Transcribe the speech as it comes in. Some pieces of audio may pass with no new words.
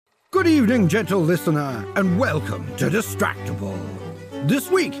Good evening, gentle listener, and welcome to Distractable.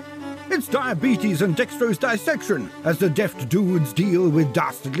 This week, it's diabetes and dextrose dissection as the deft dudes deal with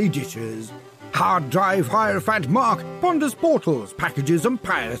dastardly dishes. Hard drive higher fat Mark ponders portals, packages, and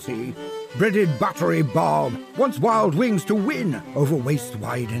piracy. Breaded buttery Bob wants Wild Wings to win over waist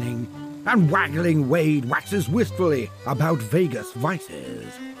widening. And waggling Wade waxes wistfully about Vegas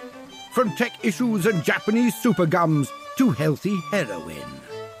vices. From tech issues and Japanese super gums to healthy heroin.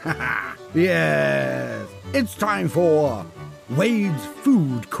 Yes, it's time for Wade's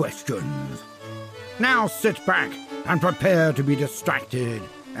Food Questions. Now sit back and prepare to be distracted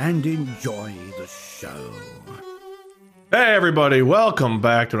and enjoy the show. Hey everybody, welcome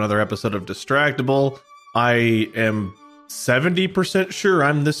back to another episode of Distractable. I am 70% sure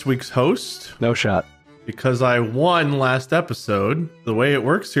I'm this week's host. No shot. Because I won last episode. The way it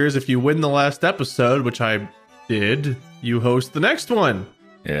works here is if you win the last episode, which I did, you host the next one.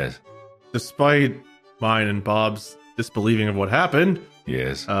 Yes. Despite mine and Bob's disbelieving of what happened.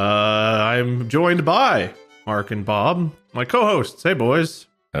 Yes. I'm joined by Mark and Bob, my co-hosts. Hey, boys.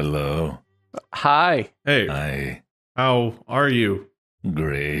 Hello. Hi. Hey. Hi. How are you?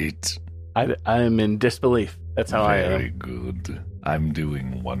 Great. I'm in disbelief. That's how I am. Very good. I'm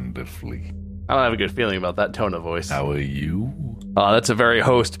doing wonderfully. I don't have a good feeling about that tone of voice. How are you? That's a very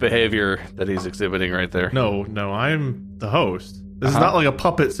host behavior that he's exhibiting right there. No, I'm the host. This is not like a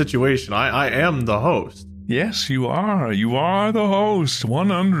puppet situation. I am the host. Yes, you are. You are the host.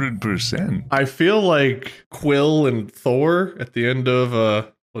 100%. I feel like Quill and Thor at the end of,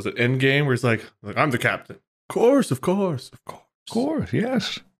 was it Endgame? Where he's like, I'm the captain. Of course. Of course,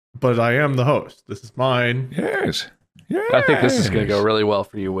 yes. But I am the host. This is mine. Yes. Yes. I think this is going to go really well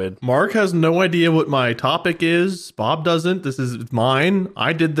for you, Wid. Mark has no idea what my topic is. Bob doesn't. This is mine.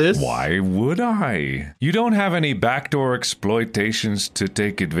 I did this. Why would I? You don't have any backdoor exploitations to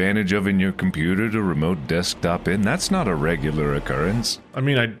take advantage of in your computer to remote desktop in? That's not a regular occurrence. I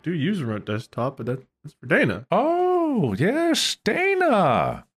mean, I do use remote desktop, but that's for Dana. Oh, yes,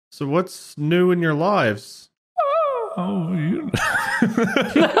 Dana. So what's new in your lives? Oh, you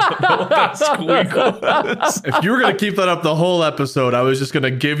that squeak was. If you were going to keep that up the whole episode, I was just going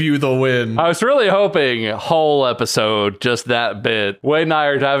to give you the win. I was really hoping whole episode, just that bit. Wade and I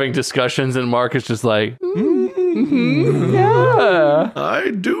are having discussions and Mark is just like, yeah.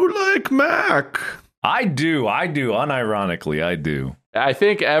 I do like Mac. I do. Unironically, I do. I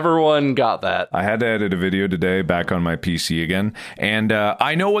think everyone got that. I had to edit a video today back on my PC again. And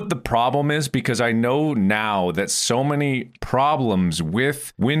I know what the problem is because I know now that so many problems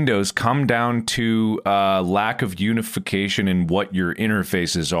with Windows come down to lack of unification in what your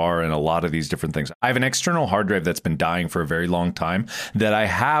interfaces are and a lot of these different things. I have an external hard drive that's been dying for a very long time that I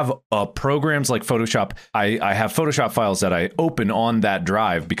have programs like Photoshop. I have Photoshop files that I open on that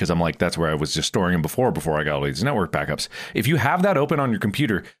drive because I'm like, that's where I was just storing them before I got all these network backups. If you have that open on your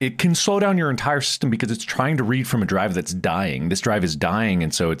computer, it can slow down your entire system because it's trying to read from a drive that's dying. This drive is dying,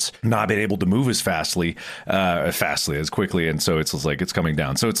 and so it's not been able to move as as quickly, and so it's like it's coming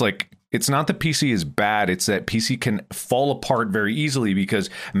down. So it's like, it's not that PC is bad, it's that PC can fall apart very easily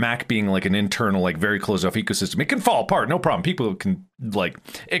because Mac being like an internal, like very closed off ecosystem, it can fall apart, no problem. People can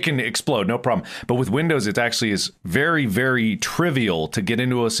it can explode, no problem. But with Windows, it actually is very, very trivial to get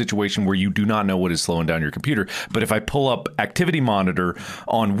into a situation where you do not know what is slowing down your computer. But if I pull up Activity Monitor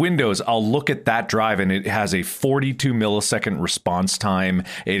on Windows, I'll look at that drive and it has a 42 millisecond response time.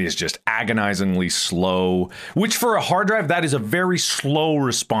 It is just agonizingly slow, which for a hard drive, that is a very slow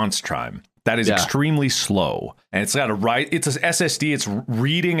response time. That is extremely slow. And it's got it's an SSD. It's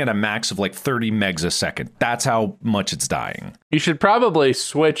reading at a max of like 30 megs a second. That's how much it's dying. You should probably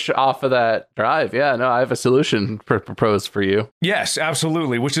switch off of that drive. Yeah, no, I have a solution proposed for you. Yes,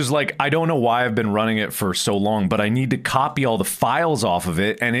 absolutely. Which is like, I don't know why I've been running it for so long, but I need to copy all the files off of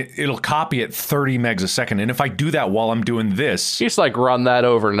it, and it'll copy at 30 megs a second. And if I do that while I'm doing this, you just like run that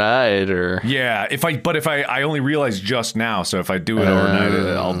overnight, or yeah. If I only realized just now, so if I do it overnight,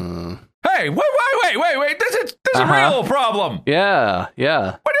 I'll. Hey, wait! This is a real problem. Yeah.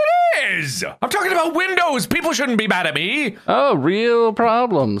 But it is. I'm talking about Windows. People shouldn't be mad at me. Oh, real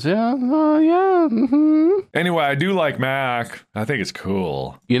problems. Yeah. Oh, yeah. Mm-hmm. Anyway, I do like Mac. I think it's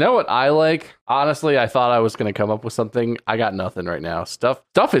cool. You know what I like? Honestly, I thought I was going to come up with something. I got nothing right now. Stuff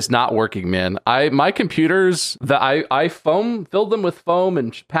is not working, man. My computers, I filled them with foam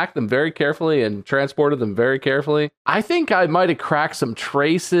and packed them very carefully and transported them very carefully. I think I might have cracked some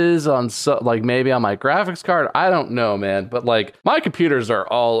traces on maybe on my graphics card. I don't know, man. But like my computers are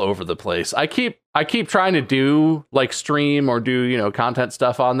all over the place. I keep trying to do like stream or do, content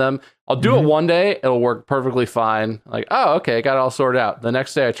stuff on them. I'll do it one day, it'll work perfectly fine. Like, oh, okay, I got it all sorted out. The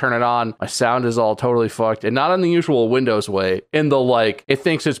next day I turn it on, my sound is all totally fucked. And not in the usual Windows way, in the like, it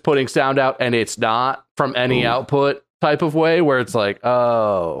thinks it's putting sound out and it's not from any output type of way, where it's like,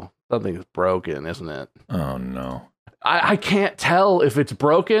 oh, something's broken, isn't it? Oh, no. I can't tell if it's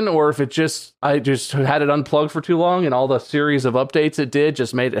broken or if I just had it unplugged for too long and all the series of updates it did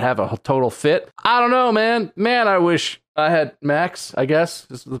just made it have a total fit. I don't know, man. I wish I had Macs, I guess,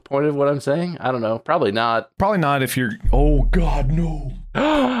 is the point of what I'm saying. I don't know. Probably not. Probably not if you're... Oh, God,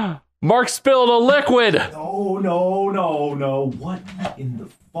 no. Mark spilled a liquid. No. What in the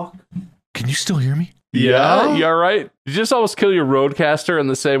fuck? Can you still hear me? Yeah, you all right? Did you just almost kill your Rodecaster in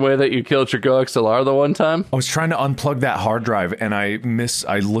the same way that you killed your Go XLR the one time? I was trying to unplug that hard drive and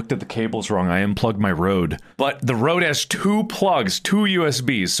I looked at the cables wrong. I unplugged my Rode. But the Rode has 2 plugs, 2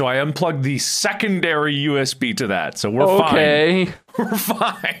 USBs. So I unplugged the secondary USB to that. So we're fine. We're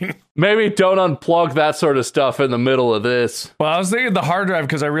fine. Maybe don't unplug that sort of stuff in the middle of this. Well, I was thinking the hard drive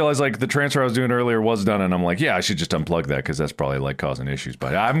because I realized like the transfer I was doing earlier was done, and I'm like, yeah, I should just unplug that because that's probably like causing issues.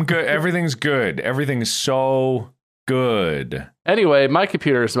 But I'm good. Everything's good. Everything's so good. Anyway, my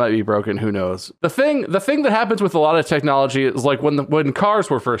computers might be broken. Who knows? The thing that happens with a lot of technology is like when cars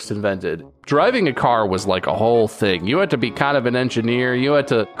were first invented, driving a car was like a whole thing. You had to be kind of an engineer. You had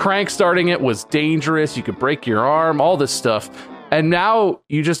to crank starting it was dangerous. You could break your arm, all this stuff. And now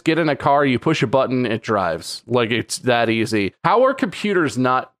you just get in a car, you push a button, it drives. Like, it's that easy. How are computers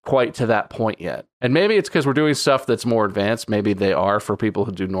not quite to that point yet? And maybe it's because we're doing stuff that's more advanced. Maybe they are for people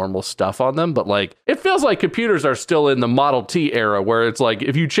who do normal stuff on them. But like, it feels like computers are still in the Model T era where it's like,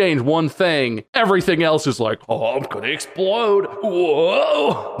 if you change one thing, everything else is like, oh, I'm going to explode.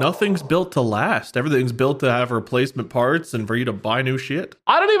 Whoa. Nothing's built to last. Everything's built to have replacement parts and for you to buy new shit.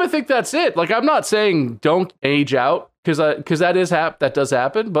 I don't even think that's it. Like, I'm not saying don't age out. Because that does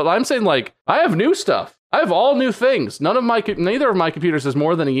happen, but I'm saying like I have new stuff. I have all new things. Neither of my computers is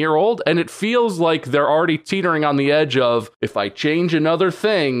more than a year old, and it feels like they're already teetering on the edge of if I change another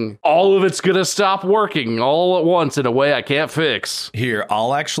thing, all of it's gonna stop working all at once in a way I can't fix. Here,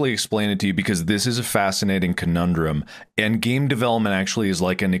 I'll actually explain it to you because this is a fascinating conundrum, and game development actually is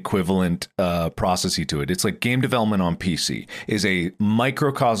like an equivalent processy to it. It's like game development on PC is a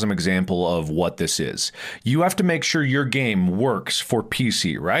microcosm example of what this is. You have to make sure your game works for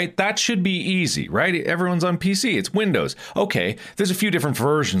PC, right? That should be easy, right? Everyone's on PC. It's Windows. Okay, there's a few different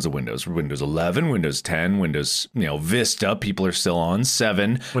versions of Windows. Windows 11, Windows 10, Windows, Vista. People are still on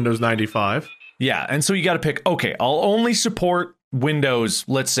 7. Windows 95. Yeah, and so you got to pick, okay, I'll only support Windows,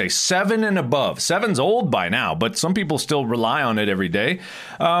 let's say 7 and above. 7's old by now, but some people still rely on it every day,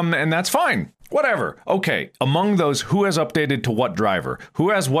 and that's fine. Whatever. Okay, among those, who has updated to what driver? Who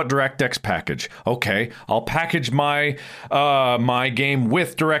has what DirectX package? Okay, I'll package my my game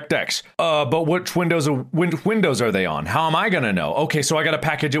with DirectX. But which Windows are they on? How am I gonna know? Okay, so I gotta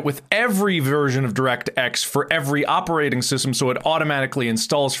package it with every version of DirectX for every operating system so it automatically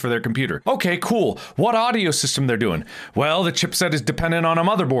installs for their computer. Okay, cool. What audio system they're doing? Well, the chipset is dependent on a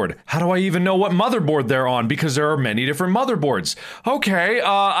motherboard. How do I even know what motherboard they're on? Because there are many different motherboards. Okay,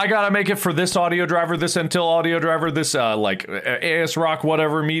 I gotta make it for this audio driver, this Intel audio driver, this like ASRock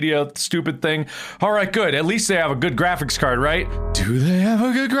whatever media stupid thing. All right, good. At least they have a good graphics card, right? Do they have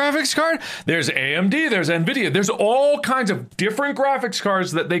a good graphics card? There's AMD, there's NVIDIA, there's all kinds of different graphics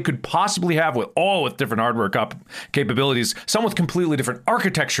cards that they could possibly have with different hardware capabilities. Some with completely different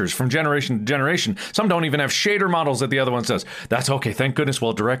architectures from generation to generation. Some don't even have shader models that the other one does. That's okay. Thank goodness.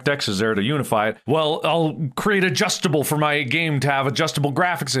 Well, DirectX is there to unify it. Well, I'll create adjustable for my game to have adjustable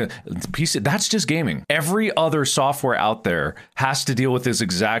graphics. PC. That's just gaming. Every other software out there has to deal with this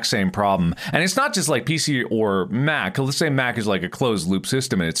exact same problem. And it's not just like PC or Mac. Let's say Mac is like a closed loop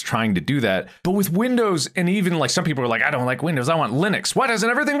system and it's trying to do that. But with Windows, and even like some people are like, I don't like Windows, I want Linux. Why doesn't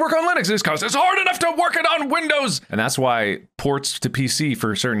everything work on Linux? It's because it's hard enough to work it on Windows. And that's why ports to PC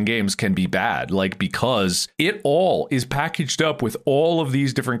for certain games can be bad. Like, because it all is packaged up with all of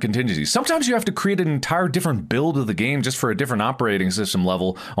these different contingencies. Sometimes you have to create an entire different build of the game just for a different operating system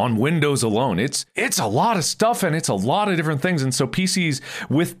level on Windows alone. It's a lot of stuff and it's a lot of different things. And so PCs,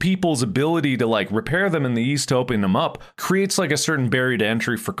 with people's ability to like repair them and the ease to open them up, creates like a certain barrier to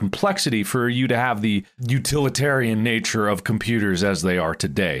entry for complexity for you to have the utilitarian nature of computers as they are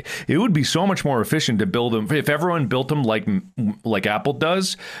today. It would be so much more efficient to build them if everyone built them like Apple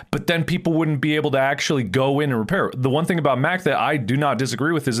does, but then people wouldn't be able to actually go in and repair. The one thing about Mac that I do not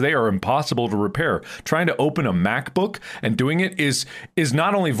disagree with is they are impossible to repair. Trying to open a MacBook and doing it is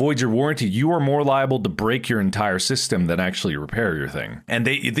not only voids your warranty, you, you are more liable to break your entire system than actually repair your thing. And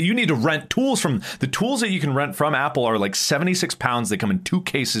you need to rent tools from the tools that you can rent from Apple are like 76 pounds. They come in 2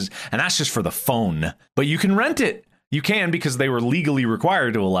 cases, and that's just for the phone. But you can rent it. You can, because they were legally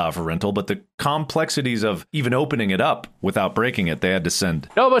required to allow for rental, but the complexities of even opening it up without breaking it, they had to send.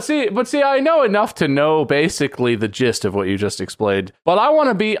 No, but see, I know enough to know basically the gist of what you just explained. But I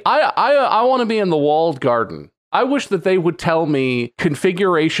want to be, I want to be in the walled garden. I wish that they would tell me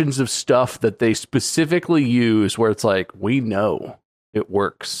configurations of stuff that they specifically use where it's like, we know it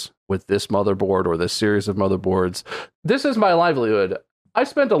works with this motherboard or this series of motherboards. This is my livelihood. I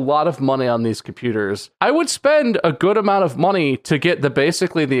spend a lot of money on these computers. I would spend a good amount of money to get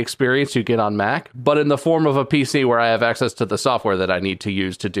basically the experience you get on Mac, but in the form of a PC where I have access to the software that I need to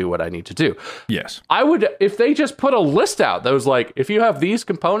use to do what I need to do. Yes. I would, if they just put a list out that was like, if you have these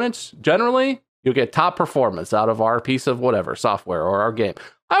components, generally, you'll get top performance out of our piece of whatever software or our game.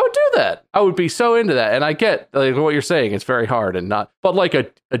 I would do that. I would be so into that. And I get like what you're saying. It's very hard and not, but like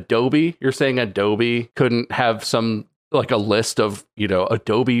Adobe, you're saying Adobe couldn't have some, like a list of,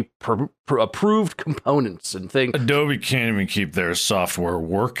 Adobe approved components and things. Adobe can't even keep their software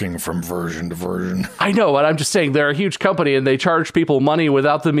working from version to version. I know, but I'm just saying they're a huge company and they charge people money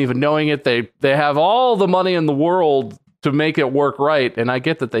without them even knowing it. They have all the money in the world to make it work right. And I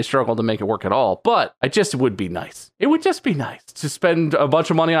get that they struggle to make it work at all, but it would be nice. It would just be nice to spend a bunch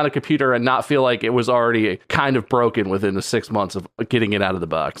of money on a computer and not feel like it was already kind of broken within the 6 months of getting it out of the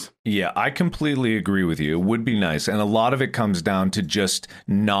box. Yeah, I completely agree with you. It would be nice. And a lot of it comes down to just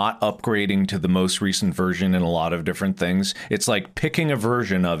not upgrading to the most recent version in a lot of different things. It's like picking a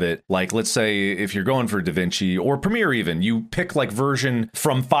version of it. Like, let's say if you're going for DaVinci or Premiere even, you pick like version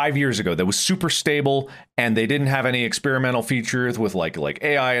from 5 years ago that was super stable and they didn't have any experimental features with like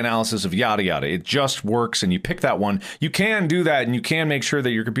AI analysis of yada yada. It just works and you pick that one. You can do that and you can make sure that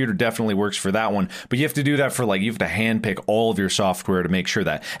your computer definitely works for that one, but you have to do that for you have to handpick all of your software to make sure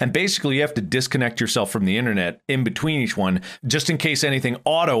that. And basically you have to disconnect yourself from the internet in between each one, just in case anything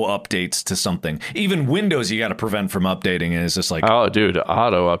auto updates to something. Even Windows you got to prevent from updating, and it's just like, oh dude,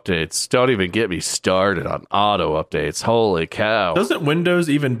 auto updates. Don't even get me started on auto updates. Holy cow. Doesn't Windows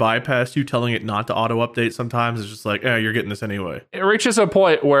even bypass you telling it not to auto update sometimes? It's just like, you're getting this anyway. It reaches a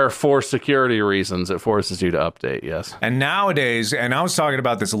point where for security reasons it forces you to update, yes. And nowadays, and I was talking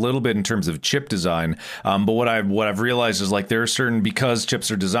about this a little bit in terms of chip design, but what I've realized is like there are certain, because chips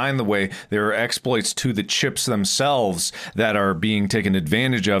are designed the way, there are exploits to the chips themselves that are being taken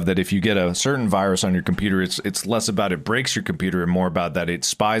advantage of, that if you get a certain virus on your computer, it's less about it breaks your computer and more about that it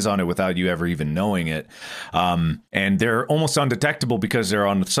spies on it without you ever even knowing it. And they're almost undetectable because they're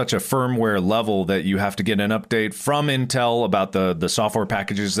on such a firmware level that you have to get an update from Intel about the software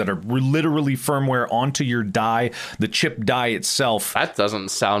packages that are literally firmware onto your die, the chip die itself. That doesn't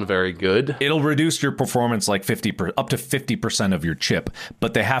sound very good. It'll reduce your performance like up to 50% of your chip,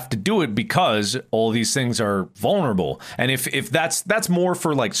 but they have to do it because all these things are vulnerable. And if that's more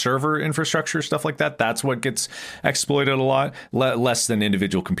for like server infrastructure, stuff like that, that's what gets exploited a lot, less than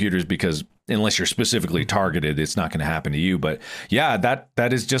individual computers, because unless you're specifically targeted, it's not going to happen to you. But yeah,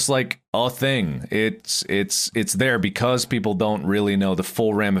 that is just like a thing. It's there because people don't really know the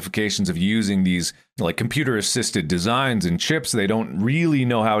full ramifications of using these like computer assisted designs and chips. They don't really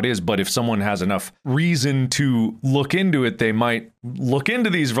know how it is. But if someone has enough reason to look into it, they might look into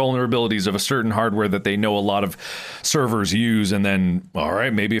these vulnerabilities of a certain hardware that they know a lot of servers use. And then, all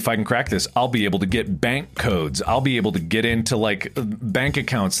right, maybe if I can crack this, I'll be able to get bank codes. I'll be able to get into like bank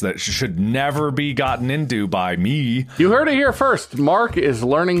accounts that should never be gotten into by me. You heard it here first. Mark is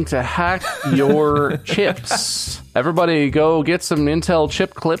learning to hack your chips. Everybody go get some Intel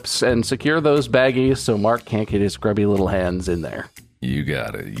chip clips and secure those baggies so Mark can't get his grubby little hands in there. You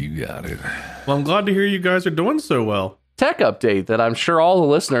got it. Well, I'm glad to hear you guys are doing so well. Tech update that I'm sure all the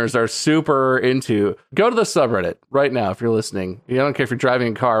listeners are super into. Go to the subreddit right now if you're listening. You don't care if you're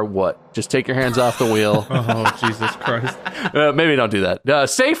driving a car, what? Just take your hands off the wheel. Oh, Jesus Christ. Maybe don't do that.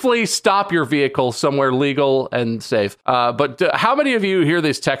 Safely stop your vehicle somewhere legal and safe. But how many of you hear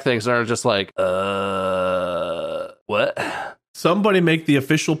these tech things and are just like, what? Somebody make the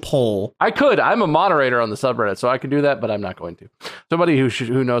official poll. I could. I'm a moderator on the subreddit, so I can do that, but I'm not going to. Somebody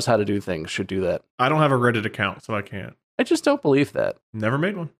who knows how to do things should do that. I don't have a Reddit account, so I can't. I just don't believe that. Never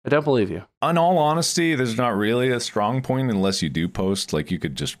made one. I don't believe you. In all honesty, there's not really a strong point unless you do post. Like, you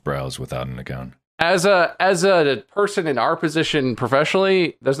could just browse without an account. As a person in our position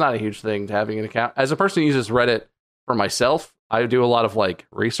professionally, there's not a huge thing to having an account. As a person who uses Reddit for myself, I do a lot of like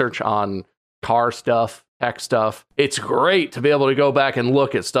research on car stuff tech stuff. It's great to be able to go back and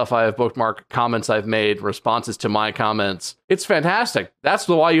look at stuff I have bookmarked, comments I've made, responses to my comments. It's fantastic. That's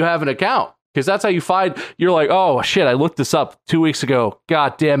why you have an account. Because that's how you find, you're like, oh shit, I looked this up 2 weeks ago.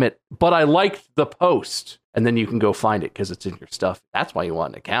 God damn it. But I liked the post. And then you can go find it because it's in your stuff. That's why you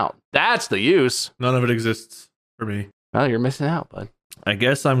want an account. That's the use. None of it exists for me. Well, you're missing out, bud. I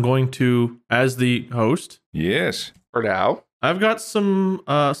guess I'm going to, as the host. Yes. For now. I've got some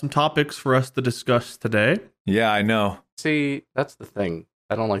topics for us to discuss today. Yeah, I know. See, that's the thing.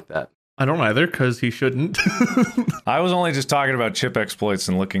 I don't like that. I don't either, because he shouldn't. I was only just talking about chip exploits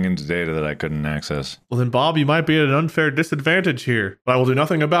and looking into data that I couldn't access. Well, then, Bob, you might be at an unfair disadvantage here, but I will do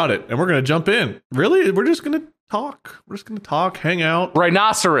nothing about it, and we're going to jump in. Really? We're just going to talk. We're just going to talk, hang out.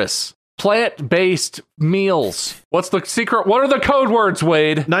 Rhinoceros. Plant-based meals. What's the secret? What are the code words,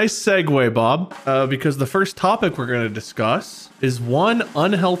 Wade? Nice segue, Bob, because the first topic we're going to discuss is one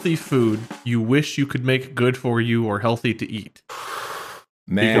unhealthy food you wish you could make good for you or healthy to eat.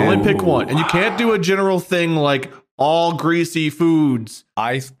 Man. You can only pick one, and you can't do a general thing like all greasy foods.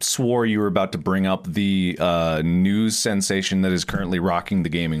 I swore you were about to bring up the news sensation that is currently rocking the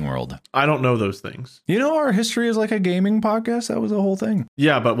gaming world. I don't know those things. You know, our history is like a gaming podcast. That was the whole thing.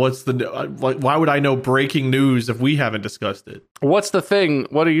 Yeah, but what's the why would I know breaking news if we haven't discussed it? What's the thing?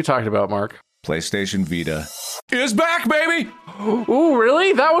 What are you talking about, Mark? PlayStation Vita is back, baby. Ooh,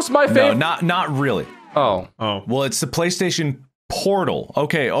 really? That was my favorite. No, not really. Oh. Well, it's the PlayStation Portal.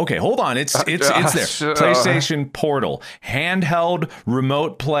 Okay, hold on. It's there. PlayStation Portal. Handheld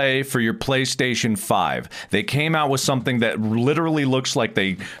remote play for your PlayStation 5. They came out with something that literally looks like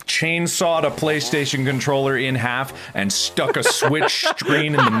they chainsawed a PlayStation controller in half and stuck a Switch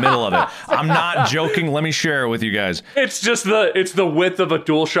screen in the middle of it. I'm not joking. Let me share it with you guys. It's just the width of a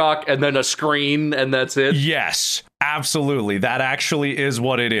DualShock and then a screen and that's it. Yes. Absolutely. That actually is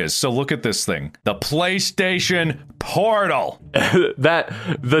what it is. So look at this thing. The PlayStation Portal. That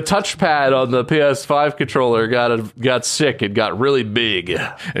the touchpad on the PS5 controller got sick. It got really big.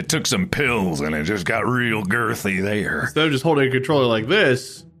 It took some pills and it just got real girthy there. Instead of just holding a controller like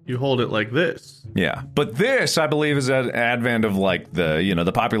this, you hold it like this. Yeah, but this, I believe, is an advent of like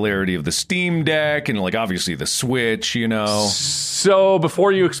the popularity of the Steam Deck and like obviously the Switch, So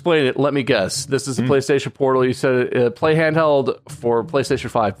before you explain it, let me guess. This is a PlayStation Portal. You said play handheld for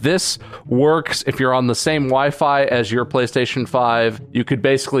PlayStation 5. This works if you're on the same Wi-Fi as your PlayStation 5. You could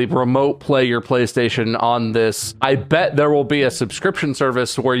basically remote play your PlayStation on this. I bet there will be a subscription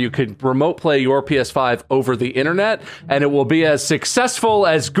service where you could remote play your PS5 over the internet, and it will be as successful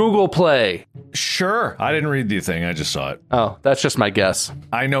as Google Play. Sure. I didn't read the thing. I just saw it. Oh, that's just my guess.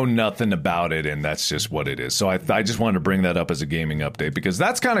 I know nothing about it, and that's just what it is. So I just wanted to bring that up as a gaming update because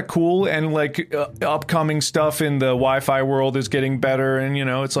that's kind of cool, and like upcoming stuff in the Wi-Fi world is getting better, and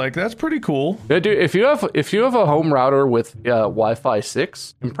it's like that's pretty cool. Yeah, dude, if you have a home router with Wi-Fi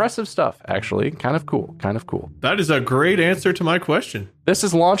 6, impressive stuff. Actually, kind of cool. That is a great answer to my question. This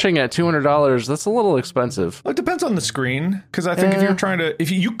is launching at $200. That's a little expensive. It depends on the screen, because I think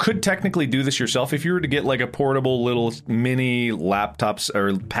if you could technically do this yourself, if you were to get like a portable little mini laptops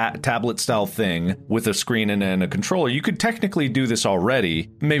or tablet style thing with a screen and a controller, you could technically do this already.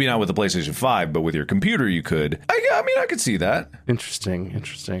 Maybe not with the PlayStation 5, but with your computer you could. I mean, I could see that.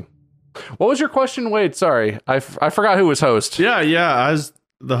 Interesting. What was your question, Wade? Sorry, I forgot who was host. Yeah. As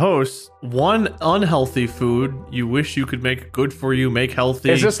the host, one unhealthy food you wish you could make good for you, make healthy.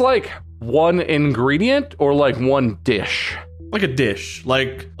 Is this like one ingredient or like one dish? Like a dish,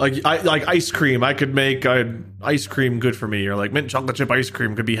 like ice cream. I could make ice cream good for me, or like mint chocolate chip ice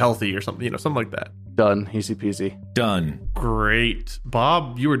cream could be healthy, or something, something like that. Done, easy peasy. Done. Great,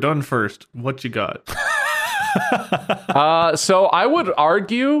 Bob. You were done first. What you got? So I would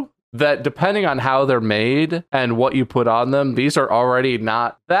argue that depending on how they're made and what you put on them, these are already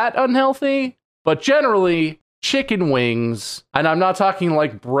not that unhealthy, but generally chicken wings, and I'm not talking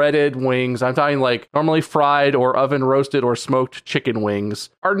like breaded wings, I'm talking like normally fried or oven roasted or smoked chicken wings,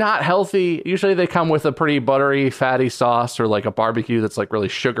 are not healthy. Usually they come with a pretty buttery, fatty sauce or like a barbecue that's like really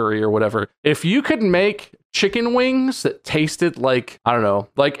sugary or whatever. If you could make chicken wings that tasted like, I don't know,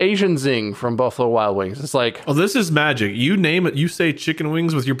 like Asian Zing from Buffalo Wild Wings, it's like, oh, this is magic. You name it, you say chicken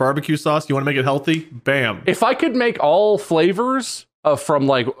wings with your barbecue sauce, you want to make it healthy? Bam. If I could make all flavors from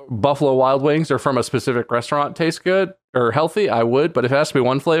like Buffalo Wild Wings or from a specific restaurant taste good or healthy, I would, but if it has to be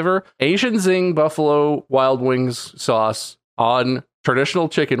one flavor, Asian Zing Buffalo Wild Wings sauce on traditional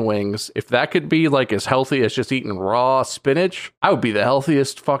chicken wings, if that could be like as healthy as just eating raw spinach, I would be the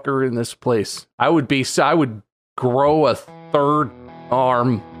healthiest fucker in this place. I would grow a third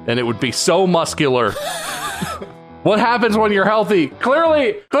arm and it would be so muscular. What happens when you're healthy?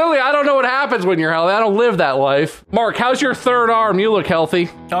 Clearly, I don't know what happens when you're healthy. I don't live that life. Mark, how's your third arm? You look healthy.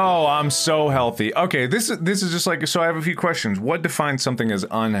 Oh, I'm so healthy. Okay, this is just like, so I have a few questions. What defines something as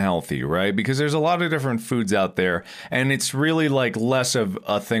unhealthy, right? Because there's a lot of different foods out there, and it's really like less of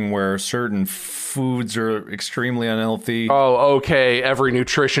a thing where certain foods are extremely unhealthy. Oh, okay, every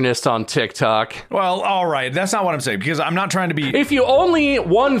nutritionist on TikTok. Well, all right, that's not what I'm saying, because I'm not trying to be... If you only eat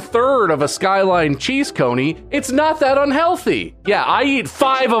 1/3 of a Skyline cheese coney, it's not that unhealthy. Yeah, I eat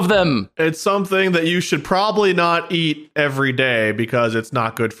 5 of them. It's something that you should probably not eat every day because it's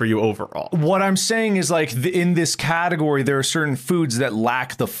not good for you overall. What I'm saying is, like, in this category, there are certain foods that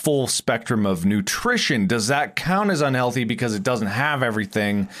lack the full spectrum of nutrition. Does that count as unhealthy because it doesn't have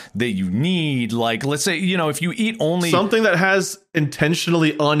everything that you need? Like, let's say, you know, if you eat only... Something that has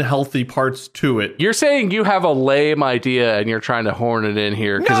intentionally unhealthy parts to it. You're saying you have a lame idea and you're trying to horn it in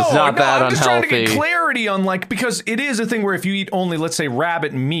here because it's not that I'm unhealthy. Just trying to get clarity on, like, because it is a thing where if you eat only, let's say,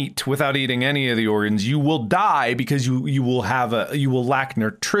 rabbit meat without eating any of the organs, you will die because you will lack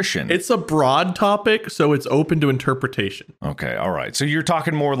nutrition. It's a broad topic, so it's open to interpretation. Okay, all right. So you're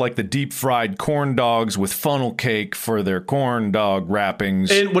talking more like the deep fried corn dogs with funnel cake for their corn dog wrappings.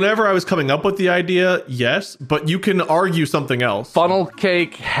 And whenever I was coming up with the idea, yes, but you can argue something else. Funnel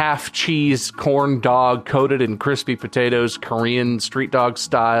cake, half cheese, corn dog coated in crispy potatoes, Korean street dog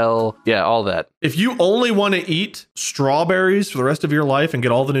style. Yeah, all that. If you only want to eat strawberries for the rest of your life and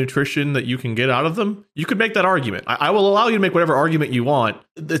get all the nutrition that you can get out of them, you could make that argument. I will allow you to make whatever argument you want.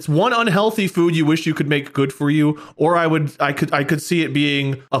 It's one unhealthy food you wish you could make good for you, or I could see it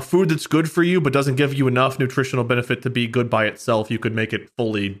being a food that's good for you but doesn't give you enough nutritional benefit to be good by itself. You could make it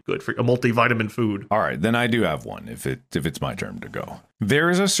fully good for a multivitamin food. All right, then I do have one if it's my turn to go.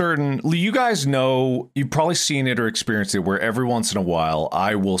 There is a certain, you guys know, you've probably seen it or experienced it, where every once in a while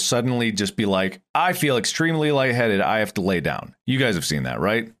I will suddenly just be like, I feel extremely lightheaded. I have to lay down. You guys have seen that,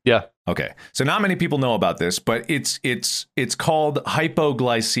 right? Yeah. Okay, so not many people know about this, but it's called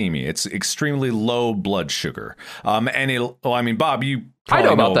hypoglycemia. It's extremely low blood sugar. And Bob, you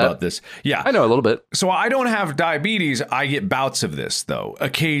probably know about this. Yeah, I know a little bit. So I don't have diabetes. I get bouts of this, though,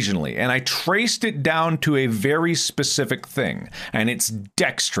 occasionally. And I traced it down to a very specific thing, and it's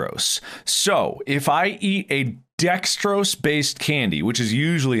dextrose. So if I eat a dextrose-based candy, which is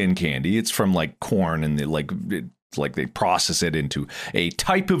usually in candy, it's from like corn and like they process it into a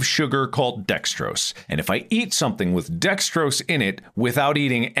type of sugar called dextrose. And if I eat something with dextrose in it without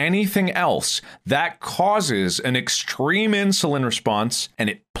eating anything else, that causes an extreme insulin response and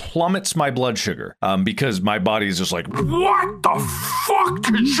it plummets my blood sugar because my body is just like, what the fuck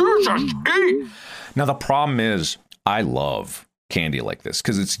did you just eat? Now, the problem is I love candy like this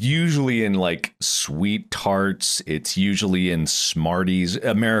because it's usually in like sweet tarts. It's usually in Smarties,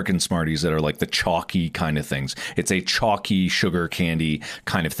 American Smarties that are like the chalky kind of things. It's a chalky sugar candy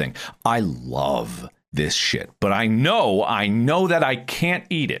kind of thing. I love this shit, but I know that I can't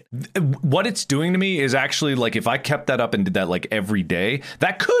eat it. What it's doing to me is actually like if I kept that up and did that like every day,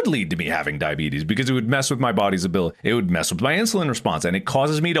 that could lead to me having diabetes because it would mess with my body's ability. It would mess with my insulin response and it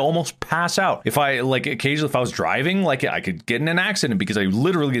causes me to almost pass out. If I like occasionally, if I was driving, like I could get in an accident because I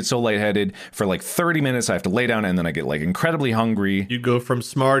literally get so lightheaded for like 30 minutes. I have to lay down and then I get like incredibly hungry. You go from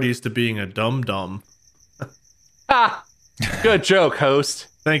Smarties to being a dum-dum. Good joke, host.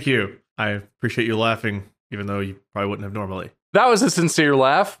 Thank you. I appreciate you laughing, even though you probably wouldn't have normally. That was a sincere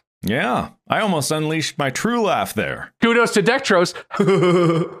laugh. Yeah, I almost unleashed my true laugh there. Kudos to dextrose.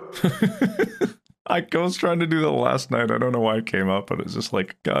 I was trying to do that last night. I don't know why it came up, but it's just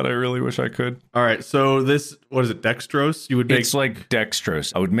like, God, I really wish I could. All right, so this, what is it, dextrose? You would make... It's like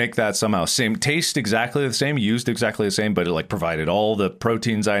dextrose. I would make that somehow. Same, taste exactly the same, used exactly the same, but it like provided all the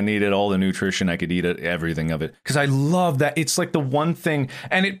proteins I needed, all the nutrition I could eat, everything of it. Because I love that. It's like the one thing,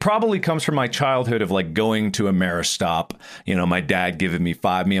 and it probably comes from my childhood of like going to Ameristop. You know, my dad giving me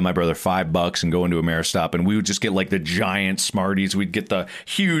me and my brother $5 and going to Ameristop, and we would just get like the giant Smarties. We'd get the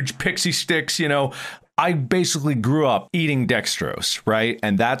huge Pixie Sticks, you know. I basically grew up eating dextrose, right?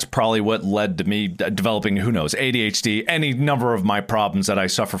 And that's probably what led to me developing, who knows, ADHD. Any number of my problems that I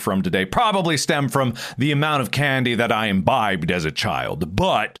suffer from today probably stem from the amount of candy that I imbibed as a child.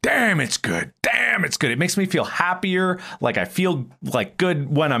 But damn, it's good. Damn, it's good. It makes me feel happier. Like I feel like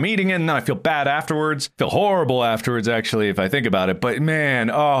good when I'm eating it, and then I feel bad afterwards. Feel horrible afterwards, actually, if I think about it. But man,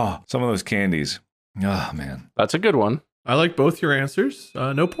 some of those candies. Oh, man. That's a good one. I like both your answers.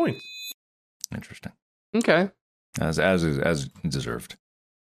 No points. Interesting. Okay. As deserved.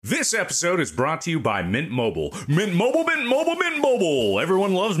 This episode is brought to you by Mint Mobile. Mint Mobile, Mint Mobile, Mint Mobile.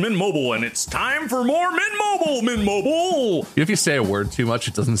 Everyone loves Mint Mobile, and it's time for more Mint Mobile, Mint Mobile. If you say a word too much,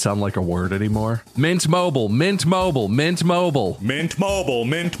 it doesn't sound like a word anymore. Mint Mobile, Mint Mobile, Mint Mobile. Mint Mobile,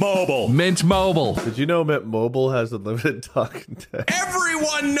 Mint Mobile. Mint Mobile. Did you know Mint Mobile has unlimited talk and text?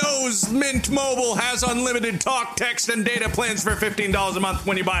 Everyone knows Mint Mobile has unlimited talk, text, and data plans for $15 a month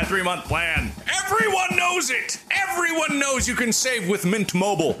when you buy a 3-month plan. Everyone knows it. Everyone knows you can save with Mint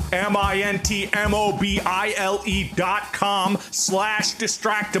Mobile.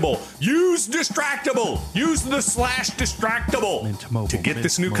 MintMobile.com/distractible. Use Distractable. Use the /distractable. To get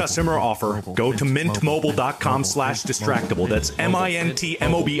this new customer offer, go to mintmobile.com/distractible. That's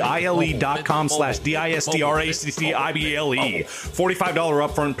MintMobile.com/distractable. $45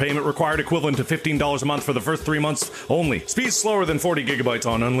 upfront payment required, equivalent to $15 a month for the first 3 months only. Speed slower than 40 gigabytes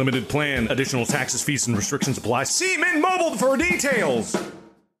on unlimited plan. Additional taxes, fees, and restrictions apply. See Mint Mobile for details.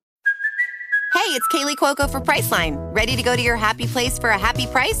 Hey, it's Kaylee Cuoco for Priceline. Ready to go to your happy place for a happy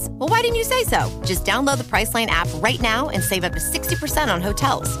price? Well, why didn't you say so? Just download the Priceline app right now and save up to 60% on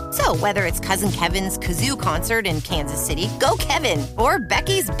hotels. So whether it's Cousin Kevin's Kazoo Concert in Kansas City, go Kevin, or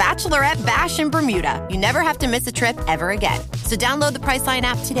Becky's Bachelorette Bash in Bermuda, you never have to miss a trip ever again. So download the Priceline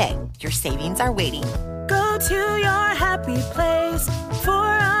app today. Your savings are waiting. Go to your happy place for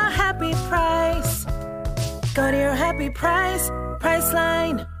a happy price. Go to your happy price,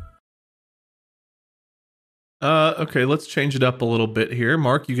 Priceline. Okay, let's change it up a little bit here.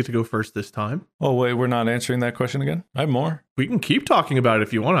 Mark, you get to go first this time. Oh, wait, we're not answering that question again? I have more. We can keep talking about it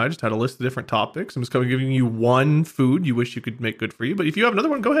if you want. I just had a list of different topics. I'm just going to giving you one food you wish you could make good for you. But if you have another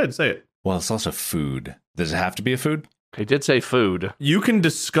one, go ahead and say it. Well, it's also food. Does it have to be a food? I did say food. You can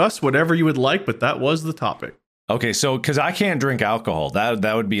discuss whatever you would like, but that was the topic. Okay, so because I can't drink alcohol,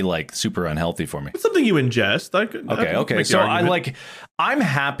 that would be like super unhealthy for me. It's something you ingest. Okay. So I'm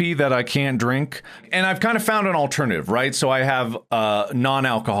happy that I can't drink, and I've kind of found an alternative, right? So I have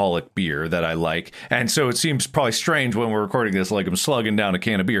non-alcoholic beer that I like, and so it seems probably strange when we're recording this, like I'm slugging down a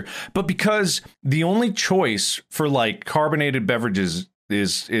can of beer, but because the only choice for like carbonated beverages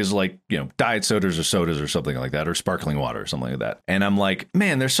is like, you know, diet sodas or something like that, or sparkling water or something like that. And I'm like,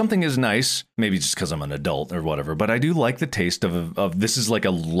 man, there's something is nice, maybe just because I'm an adult or whatever, but I do like the taste of this is like a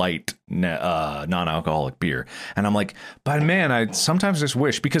light non-alcoholic beer. And I'm like, but man, I sometimes just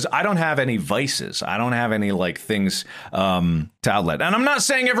wish, because I don't have any vices. I don't have any like things to outlet. And I'm not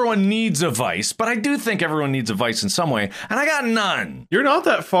saying everyone needs a vice, but I do think everyone needs a vice in some way. And I got none. You're not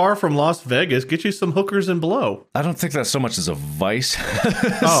that far from Las Vegas. Get you some hookers and blow. I don't think that's so much as a vice.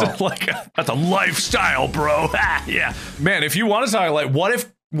 Oh, That's a lifestyle, bro. Yeah, man. If you want to talk, like, what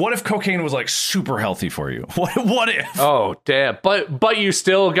if cocaine was like super healthy for you? What if? Oh, damn. But you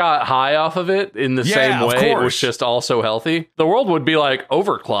still got high off of it in the same of way. course. It was just also healthy. The world would be like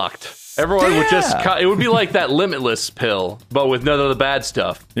overclocked. Everyone would just, it would be like that Limitless pill, but with none of the bad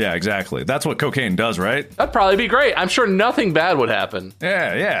stuff. Yeah, exactly. That's what cocaine does, right? That'd probably be great. I'm sure nothing bad would happen.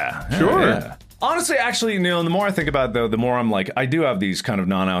 Yeah. Sure. Yeah. Honestly, actually, Neil, the more I think about it, though, the more I'm like, I do have these kind of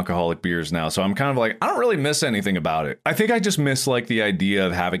non-alcoholic beers now, so I'm kind of like, I don't really miss anything about it. I think I just miss, like, the idea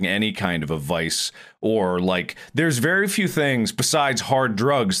of having any kind of a vice, or, like, there's very few things besides hard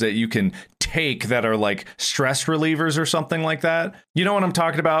drugs that you can take that are, like, stress relievers or something like that. You know what I'm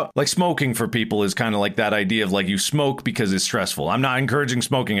talking about? Like, smoking for people is kind of like that idea of, like, you smoke because it's stressful. I'm not encouraging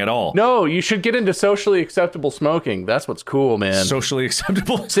smoking at all. No, you should get into socially acceptable smoking. That's what's cool, man. Socially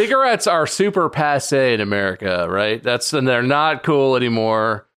acceptable? Cigarettes are super passe in America, right? And they're not cool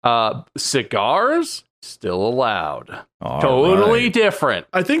anymore. Cigars? Still allowed. Totally different.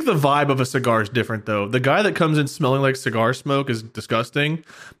 I think the vibe of a cigar is different, though. The guy that comes in smelling like cigar smoke is disgusting,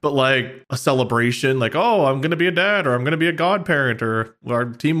 but like a celebration, like, oh, I'm going to be a dad, or I'm going to be a godparent, or our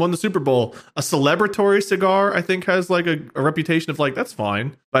team won the Super Bowl. A celebratory cigar, I think, has like a reputation of like, that's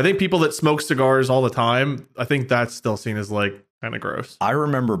fine. But I think people that smoke cigars all the time, I think that's still seen as like kind of gross. I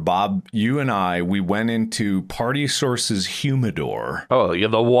remember, Bob, you and we went into Party Source's humidor. Oh, yeah,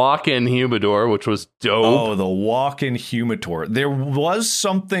 the walk-in humidor, which was dope. Oh, the walk-in humidor. There was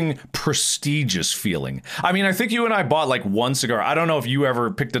something prestigious feeling. I mean, I think you and I bought like one cigar. I don't know if you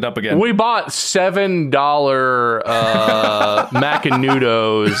ever picked it up again. We bought $7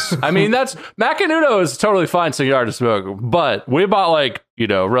 Macanudos. I mean, Macanudo is a totally fine cigar to smoke, but we bought like,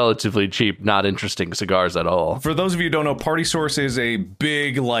 relatively cheap, not interesting cigars at all. For those of you who don't know, Party Source is a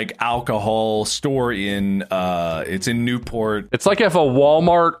big alcohol store it's in Newport. It's like if a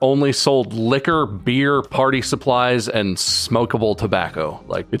Walmart only sold liquor, beer, party supplies, and smokable tobacco.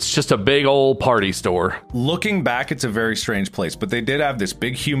 It's just a big old party store. Looking back, it's a very strange place, but they did have this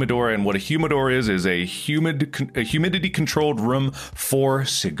big humidor, and what a humidor is a humidity controlled room for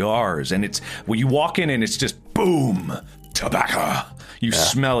cigars. And it's when you walk in and it's just boom, tobacco. You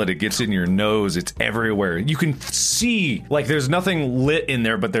smell it gets in your nose, it's everywhere. You can see there's nothing lit in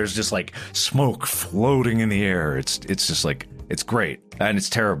there, but there's just smoke floating in the air. It's just it's great. And it's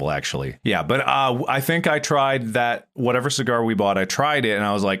terrible, actually. Yeah, but I think I tried that, whatever cigar we bought, I tried it, and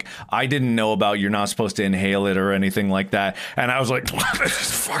I was like, I didn't know about you're not supposed to inhale it or anything like that. And I was like, this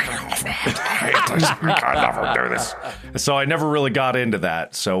is fucking awful. I hate this. I never do this. So I never really got into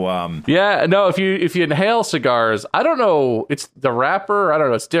that. So, yeah, no, if you inhale cigars, I don't know, it's the wrapper, I don't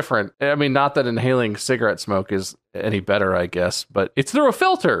know, it's different. I mean, not that inhaling cigarette smoke is any better, I guess, but it's through a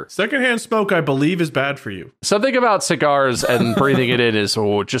filter. Secondhand smoke, I believe, is bad for you. Something about cigars and breathing it in is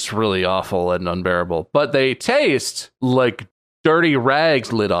just really awful and unbearable. But they taste like dirty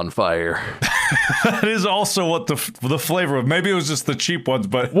rags lit on fire. That is also what the flavor of. Maybe it was just the cheap ones,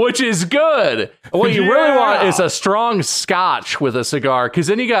 but which is good. What you really want is a strong scotch with a cigar, because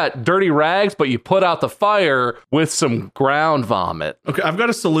then you got dirty rags, but you put out the fire with some ground vomit. Okay, I've got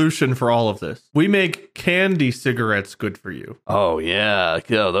a solution for all of this. We make candy cigarettes good for you. Oh yeah,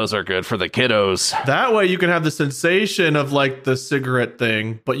 those are good for the kiddos. That way you can have the sensation of the cigarette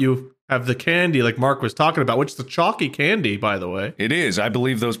thing, but you have the candy like Mark was talking about, which is the chalky candy, by the way. It is. I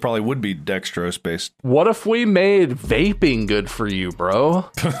believe those probably would be dextrose based. What if we made vaping good for you, bro?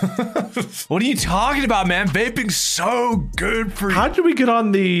 What are you talking about, man? Vaping's so good for you. How did we get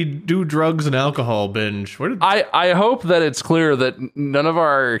on the do drugs and alcohol binge? I hope that it's clear that none of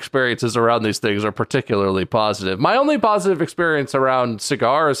our experiences around these things are particularly positive. My only positive experience around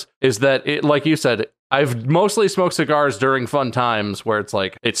cigars is that, like you said, I've mostly smoked cigars during fun times where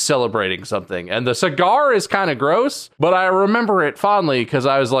it's celebrating something. And the cigar is kind of gross, but I remember it fondly because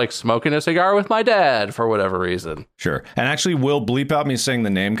I was smoking a cigar with my dad for whatever reason. Sure. And actually, Will, bleep out me saying the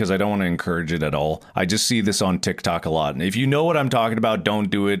name because I don't want to encourage it at all. I just see this on TikTok a lot. And if you know what I'm talking about, don't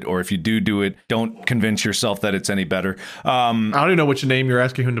do it. Or if you do it, don't convince yourself that it's any better. I don't even know which name you're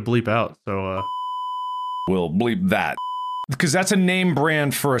asking him to bleep out. So, Will, bleep that. Because that's a name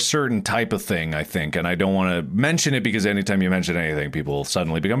brand for a certain type of thing, I think. And I don't want to mention it because anytime you mention anything, people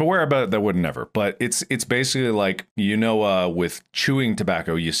suddenly become aware about it. That would never. But it's basically with chewing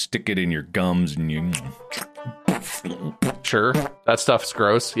tobacco, you stick it in your gums and you... Sure. That stuff's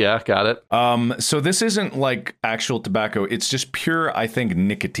gross. Yeah, got it. So this isn't actual tobacco. It's just pure, I think,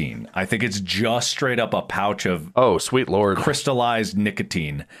 nicotine. I think it's just straight up a pouch of... Oh, sweet Lord. Crystallized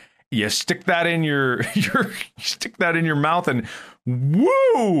nicotine. You stick that in your mouth and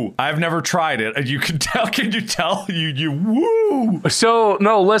woo! I've never tried it. You can tell. Can you tell? You woo! So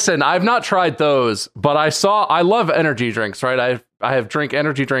no, listen. I've not tried those, but I love energy drinks. Right? I have drink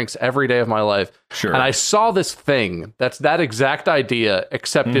energy drinks every day of my life. Sure. And I saw this thing that's that exact idea,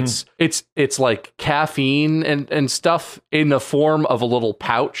 except it's like caffeine and stuff in the form of a little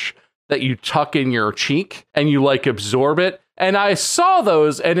pouch that you tuck in your cheek and you absorb it. And I saw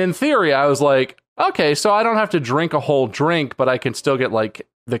those, and in theory, I was like, okay, so I don't have to drink a whole drink, but I can still get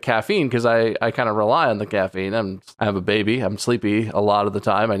the caffeine because I kind of rely on the caffeine. I have a baby. I'm sleepy a lot of the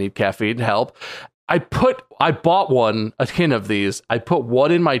time. I need caffeine to help. I bought a tin of these. I put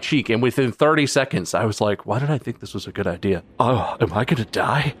one in my cheek, and within 30 seconds, I was like, why did I think this was a good idea? Oh, am I going to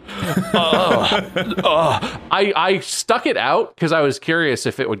die? I stuck it out because I was curious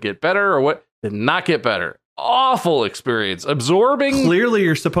if it would get better or what. Did not get better. Awful experience. Absorbing. Clearly,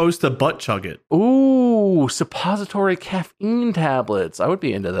 you're supposed to butt chug it. Ooh, suppository caffeine tablets. I would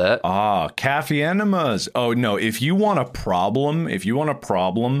be into that. Caffeine enemas. Oh, no. If you want a problem,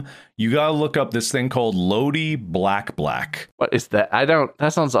 you got to look up this thing called Lodi Black Black. What is that?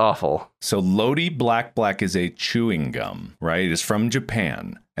 That sounds awful. So Lodi Black Black is a chewing gum, right? It is from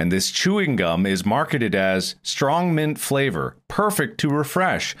Japan. And this chewing gum is marketed as strong mint flavor, perfect to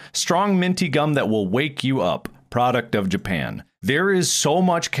refresh, strong minty gum that will wake you up, product of Japan. There is so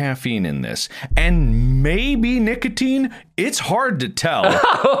much caffeine in this, and maybe nicotine. It's hard to tell.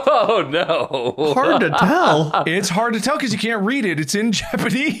 Oh, no. Hard to tell. It's hard to tell because you can't read it. It's in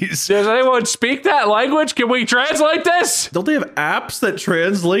Japanese. Does anyone speak that language? Can we translate this? Don't they have apps that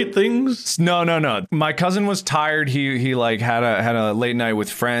translate things? No. My cousin was tired. He like had a late night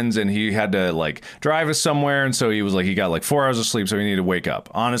with friends, and he had to like drive us somewhere, and so he was like, he got like 4 hours of sleep, so he needed to wake up.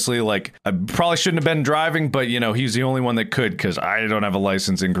 Honestly, like, I probably shouldn't have been driving, but you know, he's the only one that could because I don't have a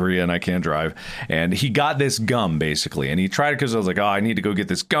license in Korea and I can't drive. And he got this gum basically, and he tried it because I was like, oh, I need to go get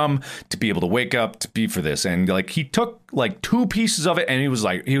this gum to be able to wake up to be for this. And like, he took like 2 pieces of it, and he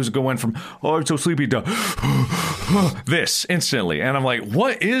was going from, oh, I'm so sleepy, to this instantly. And I'm like,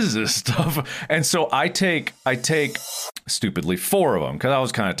 what is this stuff? And so I take stupidly 4 of them because I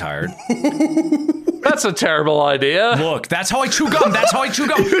was kind of tired. That's a terrible idea. Look, that's how I chew gum.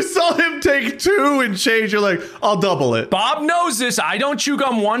 You saw him take 2 and change. You're like, I'll double it. Bob knows this. I don't chew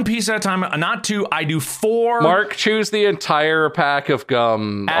gum 1 piece at a time. Not 2. I do 4. Mark chews the entire pack of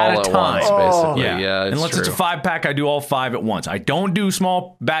gum all at once, basically. Yeah, it's unless true. it's a 5-pack, I do all 5 at once. I don't do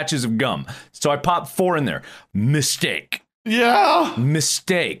small batches of gum. So I pop 4 in there. Mistake.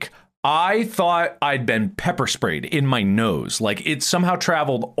 I thought I'd been pepper sprayed in my nose. Like, it somehow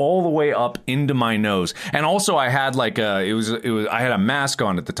traveled all the way up into my nose. And also I had like I had a mask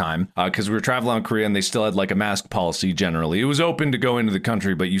on at the time because we were traveling in Korea, and they still had like a mask policy generally. It was open to go into the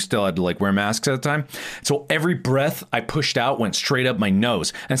country, but you still had to like wear masks at the time. So every breath I pushed out went straight up my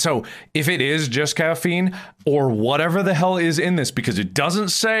nose. And so if it is just caffeine or whatever the hell is in this, because it doesn't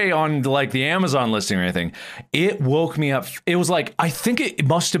say on like the Amazon listing or anything, it woke me up. It was like, I think it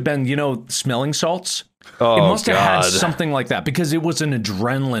must have been, you know, smelling salts. Oh, it must have had God. something like that because it was an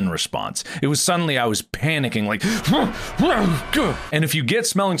adrenaline response. It was suddenly I was panicking like, and if you get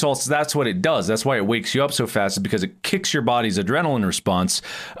smelling salts, that's what it does. That's why it wakes you up so fast, is because it kicks your body's adrenaline response.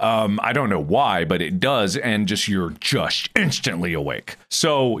 I don't know why, but it does, and you're just instantly awake.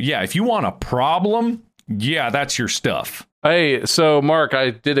 So yeah, if you want a problem, yeah, that's your stuff. Hey, so Mark, I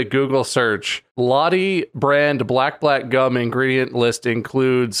did a Google search. Lottie brand black gum ingredient list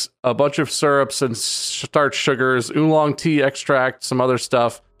includes a bunch of syrups and starch sugars, oolong tea extract, some other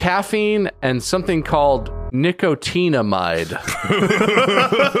stuff, caffeine, and something called nicotinamide.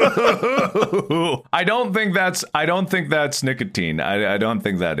 I don't think that's nicotine. I don't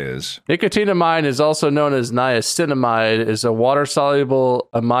think that is. Nicotinamide is also known as niacinamide, is a water-soluble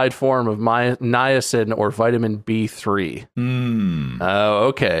amide form of niacin or vitamin B3. Oh,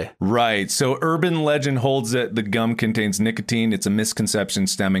 okay. Right. So urban legend holds that the gum contains nicotine. It's a misconception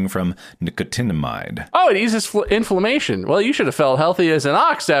stemming from nicotinamide. Oh, it eases inflammation. Well, you should have felt healthy as an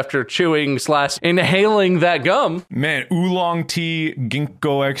ox after chewing/inhaling that gum. Man, oolong tea,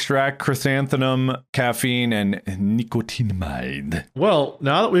 ginkgo extract, chrysanthemum, caffeine, and nicotinamide. Well,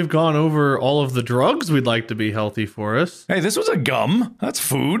 now that we've gone over all of the drugs we'd like to be healthy for us. Hey, this was a gum. That's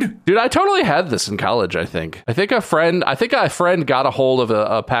food. Dude, I totally had this in college, I think. I think a friend got a hold of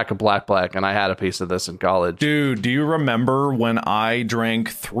a pack of black, and I had a piece of this in college. Dude, do you remember when I drank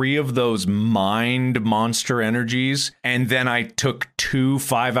 3 of those Mind Monster energies, and then I took 2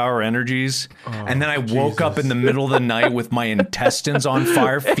 5-hour energies, and then I woke up in the middle of the night with my intestines on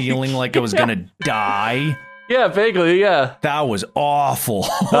fire, feeling like I was gonna die? Yeah, vaguely, yeah. That was awful.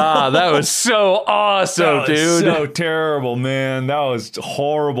 That was so awesome, dude. So terrible, man. That was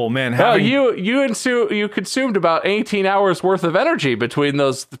horrible, man. Oh, you consumed about 18 hours worth of energy between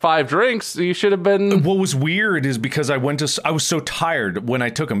those 5 drinks. You should have been. What was weird is because I was so tired when I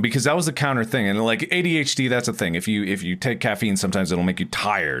took them, because that was the counter thing. And like ADHD, that's a thing. If you take caffeine, sometimes it'll make you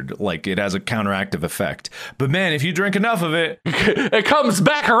tired. Like, it has a counteractive effect. But man, if you drink enough of it, it comes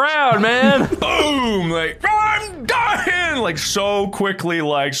back around, man. Boom! Like, I'm dying! Like, so quickly,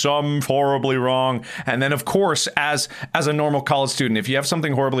 like something horribly wrong. And then, of course, as a normal college student, if you have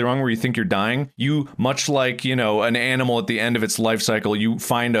something horribly wrong where you think you're dying, you, much like, you know, an animal at the end of its life cycle, you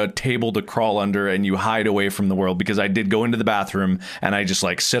find a table to crawl under and you hide away from the world. Because I did go into the bathroom and I just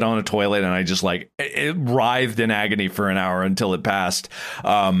like sit on a toilet and I just like it writhed in agony for an hour until it passed.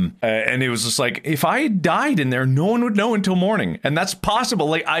 And it was just like, if I had died in there, no one would know until morning. And that's possible.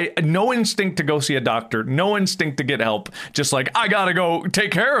 Like, no instinct to go see a doctor, no instinct to get help. Just like, I gotta go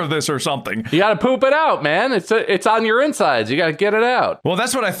take care of this or something. You gotta poop it out, man. It's on your insides. You gotta get it out. Well,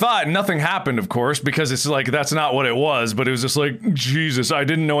 that's what I thought. Nothing happened, of course, because it's like, that's not what it was. But it was just like, Jesus, I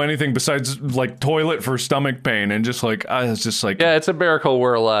didn't know anything besides like toilet for stomach pain. And just like, I was just like, yeah, it's a miracle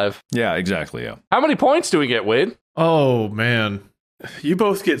we're alive. Yeah, exactly. Yeah. How many points do we get, Wade? Oh, man. You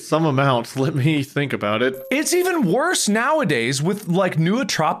both get some amount. Let me think about it. It's even worse nowadays with like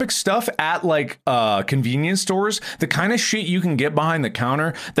nootropic stuff at like convenience stores. The kind of shit you can get behind the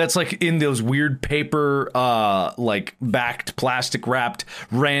counter that's like in those weird paper, like backed, plastic wrapped,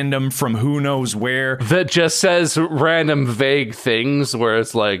 random from who knows where. That just says random vague things where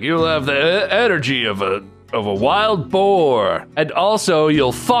it's like, you'll have the energy of a wild boar, and also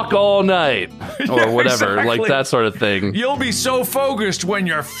you'll fuck all night, or whatever, exactly. like that sort of thing. You'll be so focused when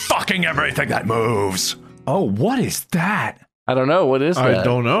you're fucking everything that moves. Oh, what is that? I don't know, what is that? I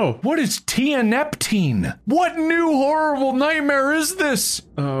don't know. What is tianeptine? What new horrible nightmare is this?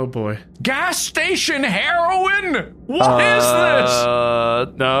 Oh boy. Gas station heroin? What is this?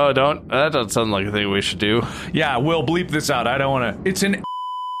 No, don't. That doesn't sound like a thing we should do. Yeah, we'll bleep this out. I don't want to. It's an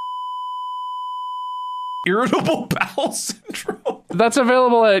irritable bowel syndrome. That's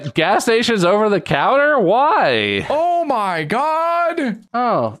available at gas stations over the counter? Why? Oh my god.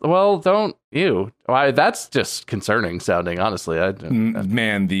 Oh, well, don't you. Why? That's just concerning sounding, honestly.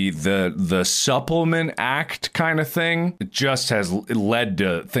 Man, the supplement act kind of thing just has led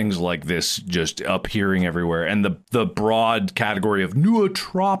to things like this just appearing everywhere. And the broad category of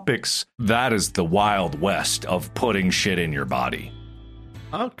nootropics, that is the Wild West of putting shit in your body.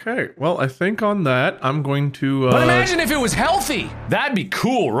 Okay, well, I think on that, I'm going to... But imagine if it was healthy. That'd be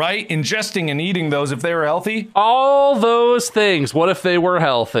cool, right? Ingesting and eating those if they were healthy. All those things. What if they were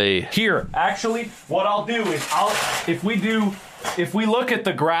healthy? Here, actually, what I'll do is if we look at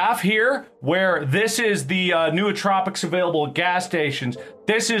the graph here, where this is the nootropics available at gas stations,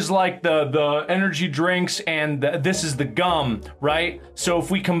 this is like the energy drinks, and this is the gum, right? So if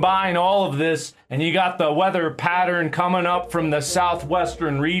we combine all of this, and you got the weather pattern coming up from the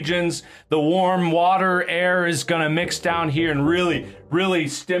southwestern regions, the warm water air is gonna mix down here and really, really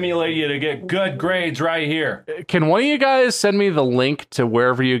stimulate you to get good grades right here. Can one of you guys send me the link to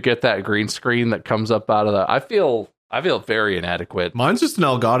wherever you get that green screen that comes up out of that? I feel very inadequate. Mine's just an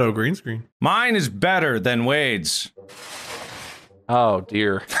Elgato green screen. Mine is better than Wade's. Oh,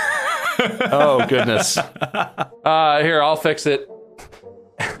 dear. Oh, goodness. Here, I'll fix it.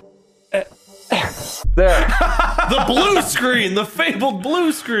 There. The blue screen! The fabled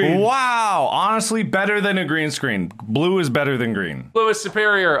blue screen! Wow, honestly, better than a green screen. Blue is better than green. Blue is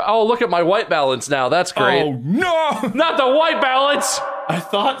superior. Oh, look at my white balance now. That's great. Oh, no! Not the white balance! I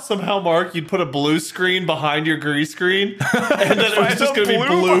thought somehow, Mark, you'd put a blue screen behind your green screen, and then it was just going to be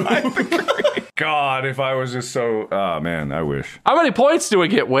blue. God, if I was just so... Oh, man, I wish. How many points do we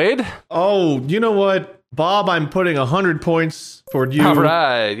get, Wade? Oh, you know what? Bob, I'm putting 100 points for you. All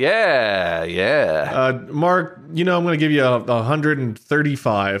right, yeah. Mark, I'm going to give you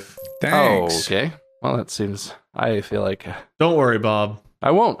 135. Thanks. Oh, okay. Well, that seems... I feel like... Don't worry, Bob.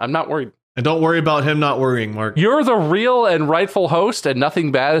 I won't. I'm not worried. And don't worry about him not worrying, Mark. You're the real and rightful host, and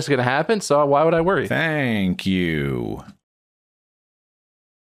nothing bad is going to happen, so why would I worry? Thank you.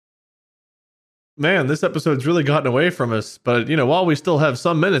 Man, this episode's really gotten away from us, but while we still have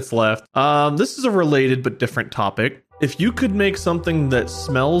some minutes left, this is a related but different topic. If you could make something that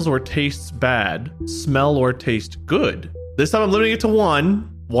smells or tastes bad, smell or taste good. This time I'm limiting it to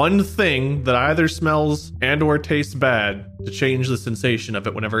one thing that either smells and or tastes bad to change the sensation of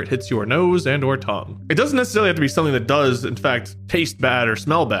it whenever it hits your nose and or tongue. It doesn't necessarily have to be something that does, in fact, taste bad or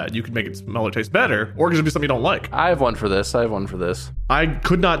smell bad. You could make it smell or taste better, or it could be something you don't like. I have one for this. I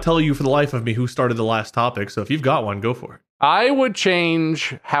could not tell you for the life of me who started the last topic, so if you've got one, go for it. I would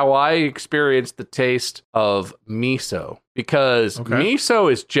change how I experience the taste of miso, because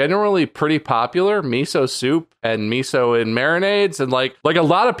miso is generally pretty popular. Miso soup and miso in marinades, and like a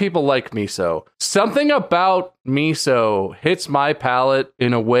lot of people like miso. Something about miso hits my palate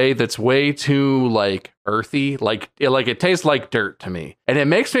in a way that's way too like earthy, like it tastes like dirt to me, and it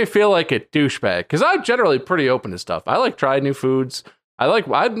makes me feel like a douchebag, because I'm generally pretty open to stuff. I like trying new foods.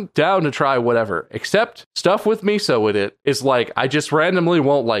 I'm down to try whatever, except stuff with miso in it is like, I just randomly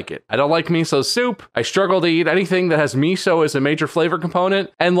won't like it. I don't like miso soup. I struggle to eat anything that has miso as a major flavor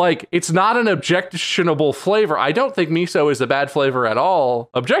component. And like, it's not an objectionable flavor. I don't think miso is a bad flavor at all,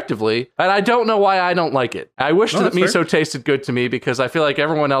 objectively. And I don't know why I don't like it. I wish that miso tasted good to me, because I feel like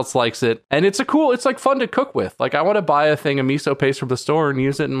everyone else likes it. And it's like fun to cook with. Like, I want to buy a thing of miso paste from the store and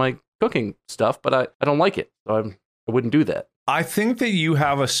use it in my cooking stuff, but I don't like it. So I wouldn't do that. I think that you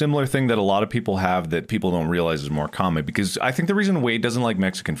have a similar thing that a lot of people have that people don't realize is more common, because I think the reason Wade doesn't like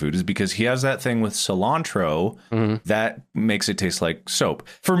Mexican food is because he has that thing with cilantro that makes it taste like soap.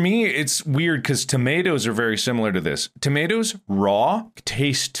 For me, it's weird because tomatoes are very similar to this. Tomatoes raw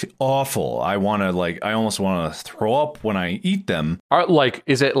taste awful. I almost want to throw up when I eat them.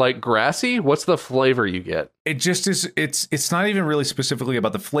 Is it like grassy? What's the flavor you get? it just is. It's not even really specifically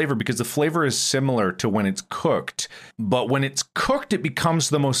about the flavor, because the flavor is similar to when it's cooked, but when it's cooked, it becomes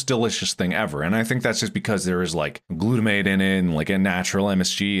the most delicious thing ever. And I think that's just because there is like glutamate in it and like a natural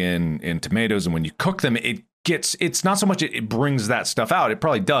MSG in tomatoes, and when you cook them, it's not so much it brings that stuff out. It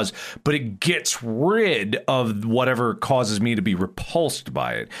probably does, but it gets rid of whatever causes me to be repulsed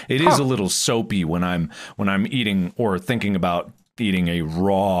by it. It is a little soapy when I'm eating or thinking about eating a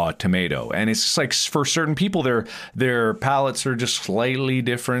raw tomato, and it's just like for certain people their palates are just slightly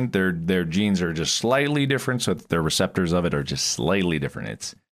different, their genes are just slightly different, so their receptors of it are just slightly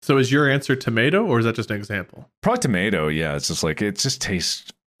different. So is your answer tomato, or is that just an example? Probably tomato. Yeah, it's just like it just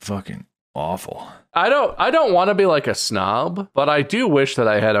tastes fucking awful. I don't want to be like a snob, but I do wish that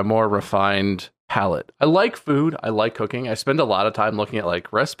I had a more refined palate. I like food, I like cooking, I spend a lot of time looking at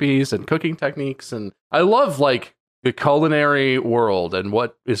like recipes and cooking techniques, and I love like the culinary world and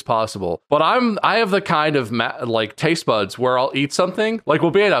what is possible. But I have the kind of like taste buds where I'll eat something, like we'll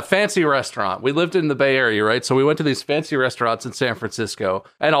be at a fancy restaurant. We lived in the Bay Area, right? So we went to these fancy restaurants in San Francisco,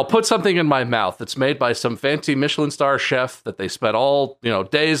 and I'll put something in my mouth that's made by some fancy Michelin star chef that they spent all,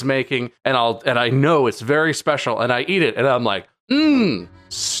 days making, and I know it's very special, and I eat it and I'm like,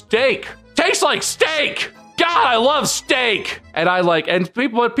 steak. Tastes like steak. God, I love steak. And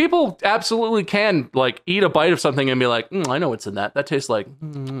people absolutely can like eat a bite of something and be like, I know what's in that. That tastes like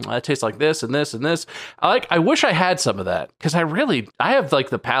this and this and this. I wish I had some of that, because I have like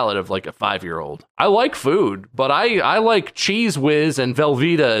the palate of like a 5-year-old. I like food, but I like Cheese Whiz and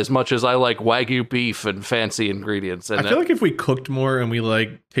Velveeta as much as I like Wagyu beef and fancy ingredients. And I feel like if we cooked more and we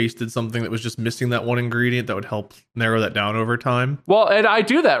like tasted something that was just missing that one ingredient, that would help narrow that down over time. Well, and I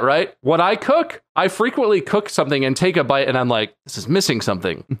do that, right? When I cook, I frequently cook something and take a bite and I'm like, this is missing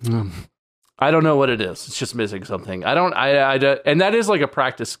something. I don't know what it is. It's just missing something. And that is like a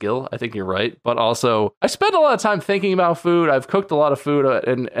practice skill. I think you're right. But also, I spend a lot of time thinking about food. I've cooked a lot of food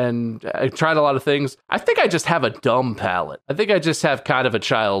and I tried a lot of things. I think I just have a dumb palate. I think I just have kind of a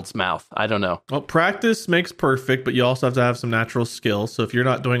child's mouth. I don't know. Well, practice makes perfect, but you also have to have some natural skill. So if you're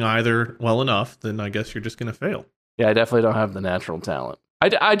not doing either well enough, then I guess you're just going to fail. Yeah, I definitely don't have the natural talent.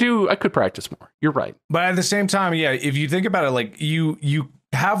 I could practice more. You're right. But at the same time, yeah, if you think about it, like you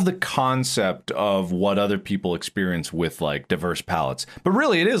have the concept of what other people experience with like diverse palates, but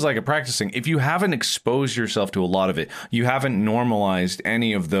really it is like a practicing. If you haven't exposed yourself to a lot of it, you haven't normalized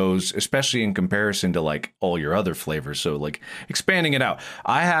any of those, especially in comparison to like all your other flavors. So like expanding it out.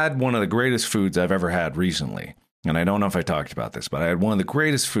 I had one of the greatest foods I've ever had recently. And I don't know if I talked about this, but I had one of the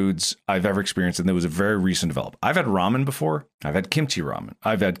greatest foods I've ever experienced, and it was a very recent development. I've had ramen before. I've had kimchi ramen.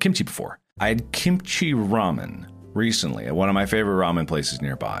 I've had kimchi before. I had kimchi ramen recently at one of my favorite ramen places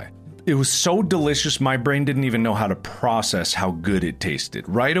nearby. It was so delicious, my brain didn't even know how to process how good it tasted.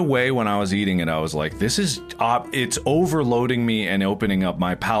 Right away when I was eating it, I was like, it's overloading me and opening up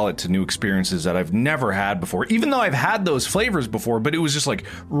my palate to new experiences that I've never had before. Even though I've had those flavors before, but it was just like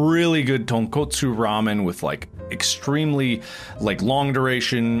really good tonkotsu ramen with like extremely like long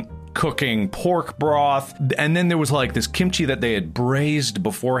duration cooking pork broth, and then there was like this kimchi that they had braised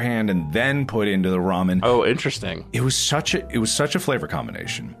beforehand and then put into the ramen. Oh, interesting. It was such a flavor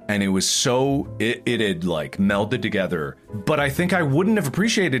combination, and it had like melded together. But I think I wouldn't have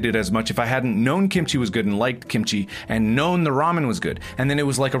appreciated it as much if I hadn't known kimchi was good and liked kimchi and known the ramen was good. And then it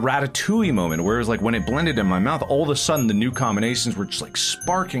was like a ratatouille moment where it was like when it blended in my mouth, all of a sudden the new combinations were just like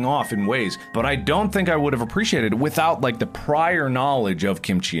sparking off in ways. But I don't think I would have appreciated it without like the prior knowledge of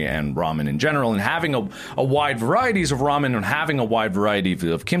kimchi and ramen in general, and having a wide varieties of ramen and having a wide variety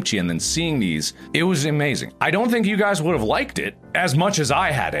of kimchi, and then seeing these. It was amazing. I don't think you guys would have liked it as much as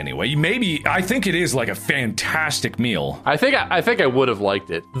I had anyway. I think it is like a fantastic meal. I think I would have liked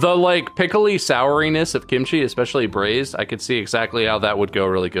it. The like pickly souriness of kimchi, especially braised, I could see exactly how that would go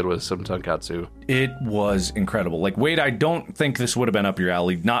really good with some tonkatsu. It was incredible. Like, Wade, I don't think this would have been up your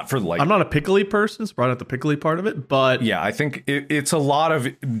alley. Not for like... I'm not a pickly person, so probably not the pickly part of it, but... Yeah, I think it's a lot of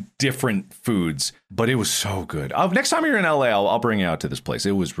different foods, but it was so good. Next time you're in LA, I'll bring you out to this place.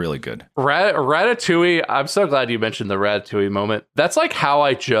 It was really good. Ratatouille, I'm so glad you mentioned the ratatouille moment. That's like how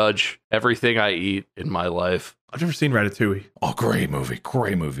I judge everything I eat in my life. I've never seen Ratatouille. Oh, great movie.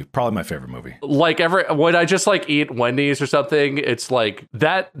 Probably my favorite movie. Like when I just like eat Wendy's or something, it's like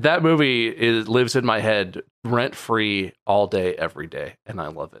that movie lives in my head rent free all day, every day, and I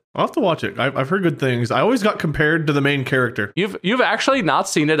love it. I'll have to watch it. I've heard good things. I always got compared to the main character. You've actually not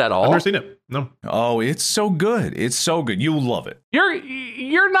seen it at all? I've never seen it. No. Oh, it's so good. It's so good. You'll love it.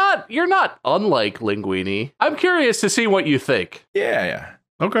 You're not unlike Linguini. I'm curious to see what you think. Yeah.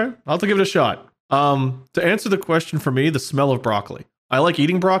 Okay, I'll have to give it a shot. To answer the question for me, the smell of broccoli. I like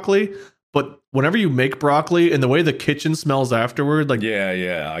eating broccoli, But whenever you make broccoli and the way the kitchen smells afterward, like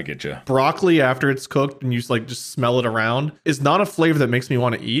Yeah, I get you. broccoli after it's cooked and you just smell it around, is not a flavor that makes me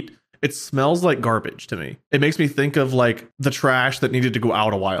want to eat. It smells like garbage to me. It makes me think of like the trash that needed to go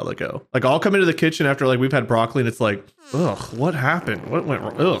out a while ago. Like I'll come into the kitchen after like we've had broccoli and it's like, ugh, what happened? What went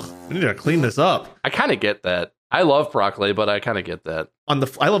wrong? Ugh, I need to clean this up. I kind of get that. I love broccoli, but I kind of get that.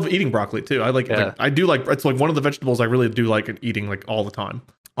 I love eating broccoli too. I do like, it's like one of the vegetables I really do like eating like all the time.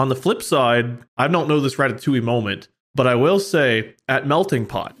 On the flip side, I don't know this ratatouille moment, but I will say at Melting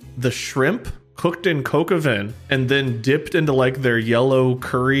Pot, the shrimp cooked in coq au vin and then dipped into like their yellow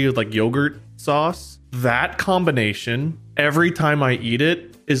curry like yogurt sauce, that combination, every time I eat it,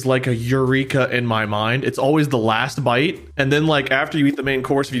 is like a eureka in my mind. It's always the last bite. And then like after you eat the main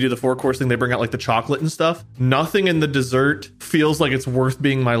course, if you do the 4-course thing, they bring out like the chocolate and stuff. Nothing in the dessert feels like it's worth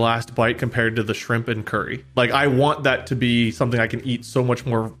being my last bite compared to the shrimp and curry. Like I want that to be something I can eat so much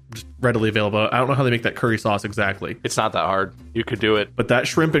more just readily available. I don't know how they make that curry sauce exactly. It's not that hard. You could do it. But that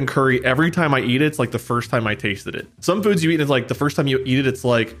shrimp and curry, every time I eat it, it's like the first time I tasted it. Some foods you eat, it's like the first time you eat it, it's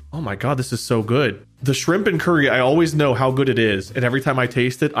like, oh my God, this is so good. The shrimp and curry, I always know how good it is. And every time I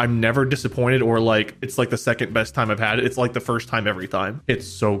taste it, I'm never disappointed or like, it's like the second best time I've had it. It's like the first time every time. It's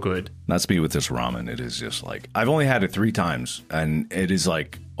so good. That's me with this ramen. It is just like, I've only had it 3 times and it is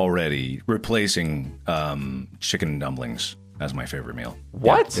like already replacing chicken dumplings as my favorite meal.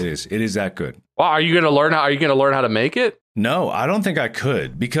 What? Yeah, it is that good. Well, are you going to learn how to make it? No, I don't think I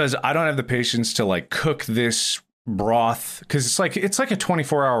could because I don't have the patience to like cook this broth because it's like a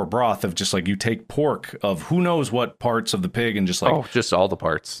 24-hour broth of just like you take pork of who knows what parts of the pig and just like just all the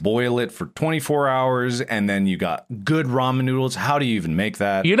parts, boil it for 24 hours and then you got good ramen noodles. How do you even make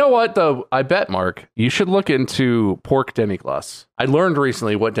that? You know what though? I bet, Mark, you should look into pork demi-glace. I learned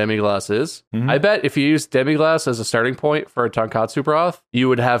recently what demi-glace is. Mm-hmm. I bet if you use demi-glace as a starting point for a tonkatsu broth, you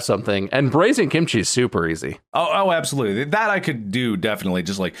would have something. And braising kimchi is super easy. Oh, absolutely. That I could do definitely.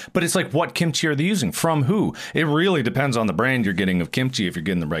 Just like, but it's like, what kimchi are they using? From who? It really depends on the brand you're getting of kimchi if you're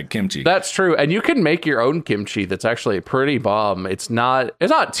getting the right kimchi. That's true. And you can make your own kimchi that's actually pretty bomb. It's not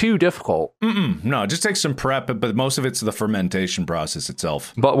too difficult. No, it just takes some prep, but most of it's the fermentation process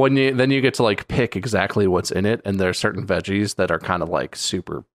itself. But when you get to like pick exactly what's in it, and there are certain veggies that are kind of like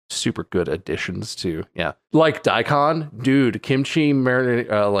super good additions to, like daikon, dude. Kimchi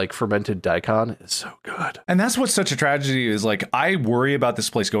like fermented daikon is so good. And that's what's such a tragedy is like I worry about this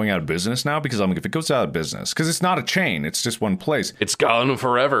place going out of business now because I'm like, if it goes out of business, because it's not a chain, it's just one place, it's gone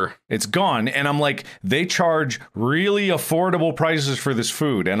forever. It's gone. And I'm like, they charge really affordable prices for this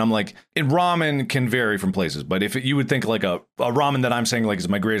food, and I'm like, ramen can vary from places, but if you would think like a ramen that I'm saying like is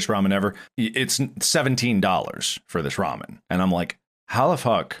my greatest ramen ever, it's $17 for this ramen, and I'm like, how the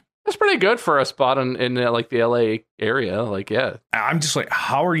fuck? That's pretty good for a spot in like the LA area. Like, yeah. I'm just like,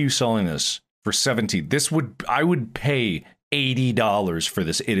 how are you selling this for $17? I would pay $80 for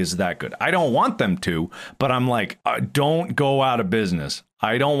this. It is that good. I don't want them to, but I'm like, don't go out of business.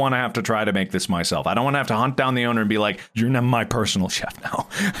 I don't want to have to try to make this myself. I don't want to have to hunt down the owner and be like, you're not my personal chef now.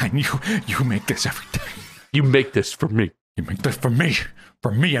 And you make this every day. You make this for me. You make this for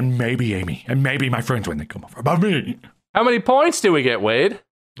me and maybe Amy and maybe my friends when they come over. About me. How many points do we get, Wade?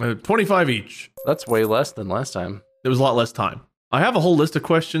 25 each. That's way less than last time. It was a lot less time. I have a whole list of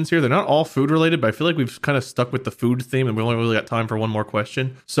questions here. They're not all food related, but I feel like we've kind of stuck with the food theme and we only really got time for one more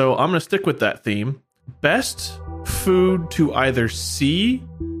question. So I'm going to stick with that theme. Best food to either see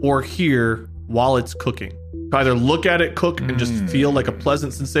or hear while it's cooking. To either look at it cook and just feel like a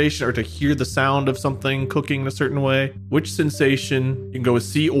pleasant sensation, or to hear the sound of something cooking in a certain way. Which sensation you can go with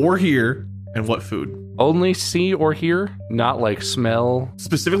see or hear, and what food? Only see or hear, not like smell.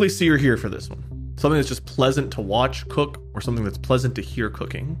 Specifically see or hear for this one. Something that's just pleasant to watch cook, or something that's pleasant to hear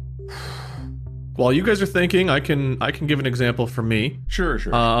cooking. While you guys are thinking, I can give an example for me. Sure.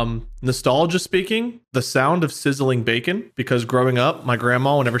 Nostalgia speaking, the sound of sizzling bacon, because growing up, my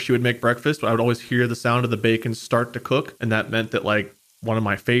grandma, whenever she would make breakfast, I would always hear the sound of the bacon start to cook, and that meant that like one of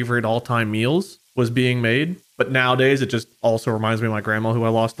my favorite all-time meals was being made. But nowadays, it just also reminds me of my grandma, who I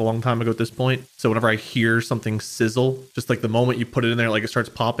lost a long time ago at this point. So whenever I hear something sizzle, just like the moment you put it in there, like it starts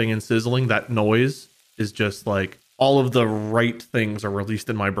popping and sizzling, that noise is just like all of the right things are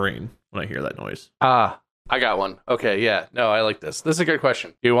released in my brain when I hear that noise. I got one. Okay, yeah. No, I like this. This is a good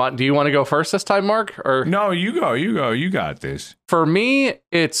question. Do you want to go first this time, Mark? Or no, you go. You got this. For me,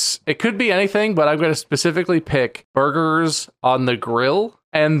 it could be anything, but I'm going to specifically pick burgers on the grill.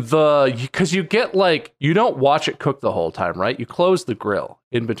 And because you get like, you don't watch it cook the whole time, right? You close the grill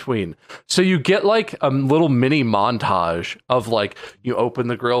in between. So you get like a little mini montage of like, you open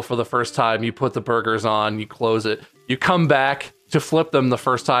the grill for the first time, you put the burgers on, you close it, you come back, to flip them the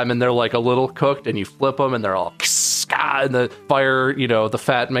first time and they're like a little cooked, and you flip them and they're all and the fire, the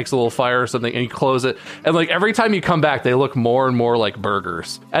fat makes a little fire or something, and you close it, and like every time you come back they look more and more like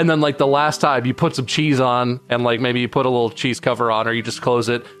burgers. And then like the last time you put some cheese on, and like maybe you put a little cheese cover on, or you just close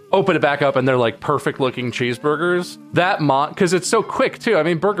it, open it back up, and they're like perfect looking cheeseburgers. Because it's so quick too. I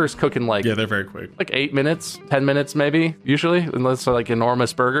mean, burgers cook in like, yeah, they're very quick, like 8 minutes, 10 minutes maybe, usually, unless they're like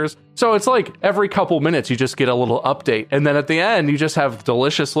enormous burgers. So it's like every couple minutes you just get a little update, and then at the end you just have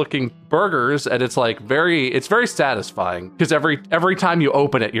delicious looking burgers, and it's like it's very satisfying, because every time you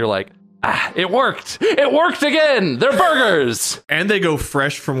open it you're like, it worked again, they're burgers. And they go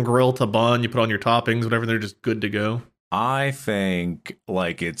fresh from grill to bun. You put on your toppings, whatever, they're just good to go. I think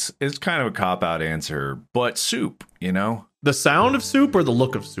like it's kind of a cop-out answer, but soup, The sound of soup or the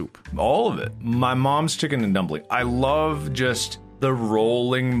look of soup? All of it. My mom's chicken and dumpling. I love just the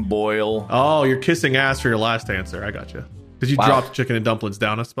rolling boil. Oh, you're kissing ass for your last answer. I got you. Because you dropped chicken and dumplings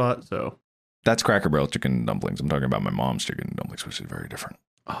down a spot, so. That's Cracker Barrel chicken and dumplings. I'm talking about my mom's chicken and dumplings, which is very different.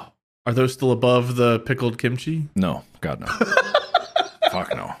 Oh. Are those still above the pickled kimchi? No. God, no.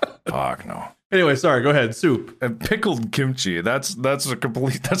 Fuck no. Anyway, sorry, go ahead. Soup. Pickled kimchi. That's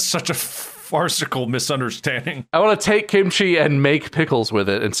such a farcical misunderstanding. I want to take kimchi and make pickles with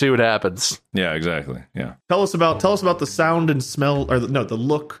it and see what happens. Yeah, exactly. Yeah. Tell us about the sound and smell, or the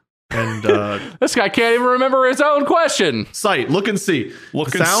look and this guy can't even remember his own question. Sight. Look and see.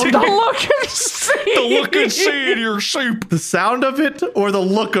 Look and see. The look and see. The look and see in your soup. The sound of it or the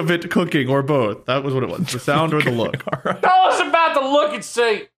look of it cooking, or both. That was what it was. The sound or the look. All right. Tell us about the look and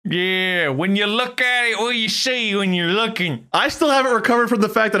see. Yeah, when you look at it, what you see when you're looking. I still haven't recovered from the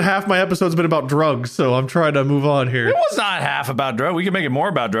fact that half my episode's been about drugs, so I'm trying to move on here. It was not half about drugs. We can make it more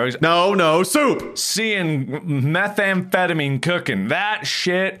about drugs. No, soup. Seeing methamphetamine cooking, that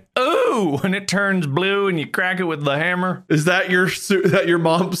shit. Ooh, when it turns blue and you crack it with the hammer. Is that your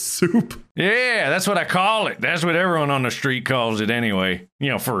mom's soup? Yeah, that's what I call it. That's what everyone on the street calls it anyway.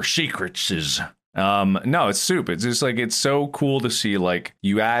 For secrets is. No, it's soup. It's just like, it's so cool to see, like,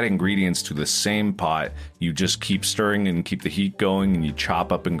 you add ingredients to the same pot, you just keep stirring and keep the heat going, and you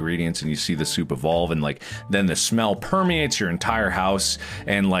chop up ingredients and you see the soup evolve, and like then the smell permeates your entire house,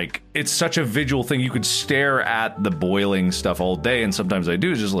 and like it's such a visual thing. You could stare at the boiling stuff all day, and sometimes I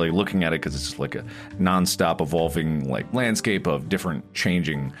do, just like looking at it, because it's just like a nonstop evolving like landscape of different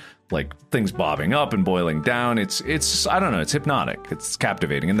changing, like things bobbing up and boiling down. It's I don't know, it's hypnotic, it's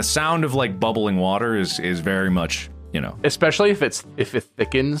captivating, and the sound of like bubbling water is very much, especially if it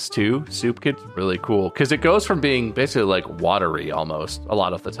thickens too. Soup gets really cool because it goes from being basically like watery almost a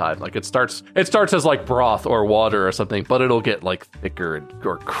lot of the time. Like it starts as like broth or water or something, but it'll get like thicker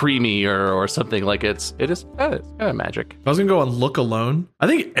or creamy or something. Like it's kind of magic. I was gonna go on look alone. I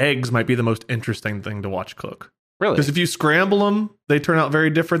think eggs might be the most interesting thing to watch cook. Really? Because if you scramble them, they turn out very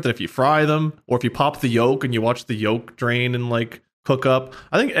different than if you fry them, or if you pop the yolk and you watch the yolk drain and like cook up.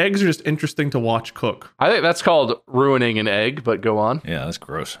 I think eggs are just interesting to watch cook. I think that's called ruining an egg, but go on. Yeah, that's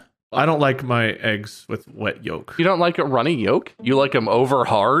gross. I don't like my eggs with wet yolk. You don't like a runny yolk? You like them over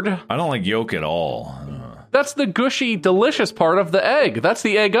hard? I don't like yolk at all. That's the gushy, delicious part of the egg. That's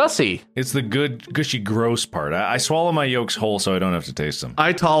the egg-ussy. It's the good, gushy, gross part. I swallow my yolks whole so I don't have to taste them.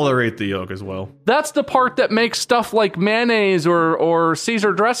 I tolerate the yolk as well. That's the part that makes stuff like mayonnaise or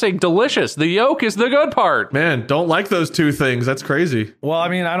Caesar dressing delicious. The yolk is the good part. Man, don't like those two things. That's crazy. Well, I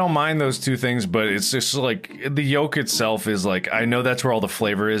mean, I don't mind those two things, but it's just like the yolk itself is like, I know that's where all the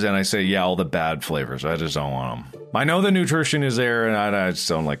flavor is, and I say, yeah, all the bad flavors. I just don't want them. I know the nutrition is there, and I just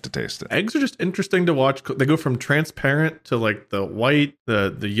don't like to taste it. Eggs are just interesting to watch. They go from transparent to like the white,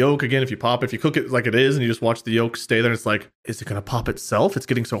 the yolk. Again, if you cook it like it is, and you just watch the yolk stay there, it's like, is it going to pop itself? It's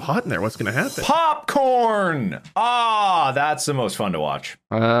getting so hot in there. What's going to happen? Popcorn! That's the most fun to watch.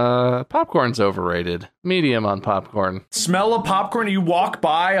 Popcorn's overrated. Medium on popcorn. Smell of popcorn. You walk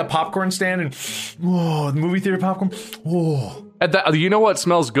by a popcorn stand and, whoa, the movie theater popcorn. Whoa. You know what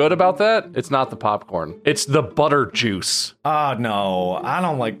smells good about that? It's not the popcorn. It's the butter juice. No. I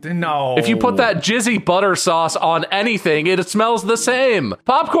don't like... No. If you put that jizzy butter sauce on anything, it smells the same.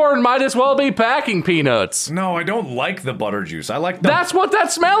 Popcorn might as well be packing peanuts. No, I don't like the butter juice. I like the... That's what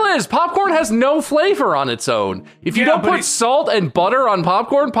that smell is. Popcorn has no flavor on its own. If you don't put salt and butter on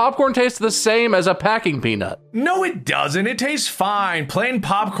popcorn tastes the same as a packing peanut. No, it doesn't. It tastes fine. Plain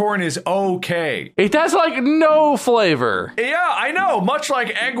popcorn is okay. It has like no flavor. Yeah, I know. Much like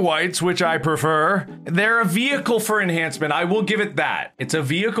egg whites, which I prefer, they're a vehicle for enhancement. I will give it that. It's a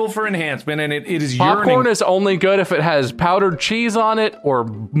vehicle for enhancement, and it is popcorn is only good if it has powdered cheese on it or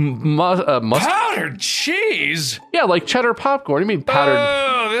mustard. Powdered cheese? Yeah, like cheddar popcorn. You mean powdered?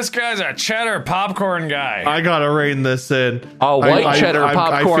 Oh, this guy's a cheddar popcorn guy. I gotta rein this in. A white cheddar I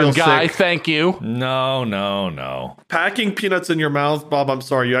popcorn feel guy, sick. thank you. No. Packing peanuts in your mouth, Bob, I'm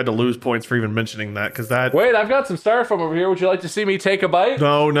sorry. You had to lose points for even mentioning that, because that... Wait, I've got some styrofoam over here. Would you like to see me take a bite?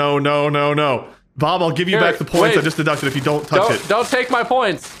 No. Bob, I'll give you Here, back the points wait. I just deducted if you don't touch it. Don't take my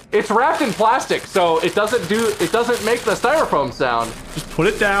points. It's wrapped in plastic, so it doesn't make the styrofoam sound. Just put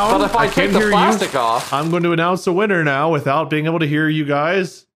it down. But if I take can't the hear plastic you. off, I'm going to announce a winner now without being able to hear you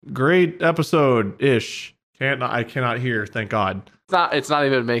guys. Great episode-ish. I cannot hear, thank God. it's not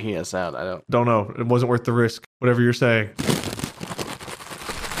even making a sound. I Don't know. It wasn't worth the risk. Whatever you're saying.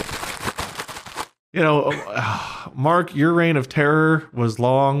 You know, Mark, your reign of terror was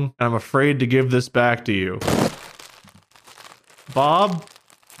long, and I'm afraid to give this back to you. Bob,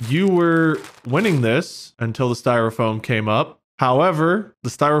 you were winning this until the styrofoam came up. However, the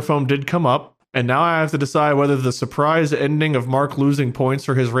styrofoam did come up, and now I have to decide whether the surprise ending of Mark losing points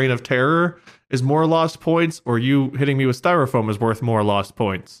for his reign of terror is more lost points, or you hitting me with styrofoam is worth more lost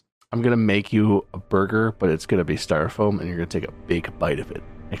points. I'm gonna make you a burger, but it's gonna be styrofoam, and you're gonna take a big bite of it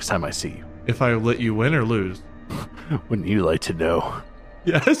next time I see you. If I let you win or lose? Wouldn't you like to know?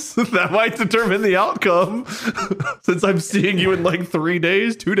 Yes, that might determine the outcome. Since I'm seeing you in like 3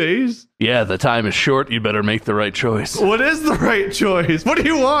 days, 2 days. Yeah, the time is short. You better make the right choice. What is the right choice? What do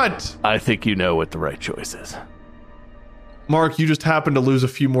you want? I think you know what the right choice is. Mark, you just happened to lose a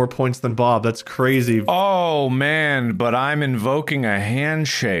few more points than Bob. That's crazy. Oh, man, but I'm invoking a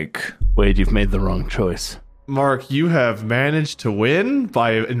handshake. Wade, you've made the wrong choice. Mark, you have managed to win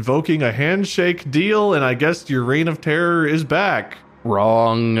by invoking a handshake deal, and I guess your reign of terror is back.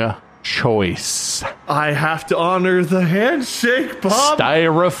 Wrong choice. I have to honor the handshake, Bob.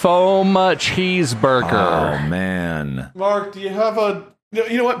 Styrofoam cheeseburger. Oh, man. Mark, do you have a...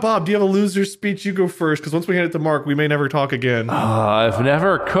 You know what, Bob? Do you have a loser speech? You go first, because once we hand it to Mark, we may never talk again. I've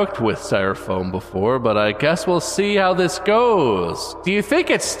never cooked with styrofoam before, but I guess we'll see how this goes. Do you think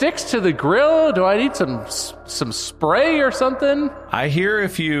it sticks to the grill? Do I need some spray or something? I hear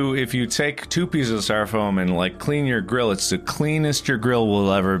if you take 2 pieces of styrofoam and like clean your grill, it's the cleanest your grill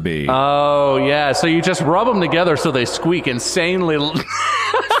will ever be. Oh, yeah. So you just rub them together so they squeak insanely...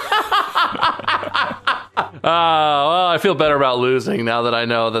 Well, I feel better about losing now that I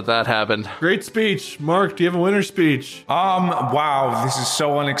know that happened. Great speech. Mark, do you have a winner speech? Wow, this is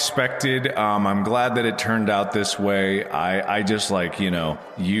so unexpected. I'm glad that it turned out this way. I just like,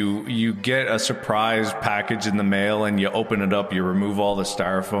 you get a surprise package in the mail and you open it up, you remove all the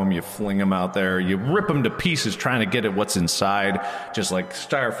styrofoam, you fling them out there, you rip them to pieces trying to get at what's inside, just like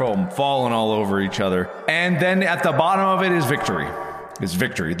styrofoam falling all over each other. And then at the bottom of it is victory. Is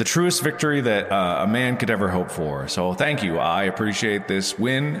victory, the truest victory that a man could ever hope for. So thank you. I appreciate this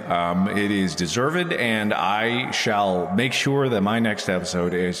win. It is deserved, and I shall make sure that my next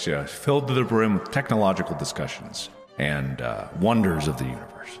episode is just filled to the brim with technological discussions and wonders of the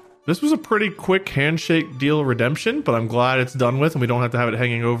universe. This was a pretty quick handshake deal redemption, but I'm glad it's done with and we don't have to have it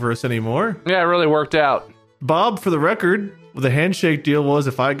hanging over us anymore. Yeah, it really worked out. Bob, for the record, the handshake deal was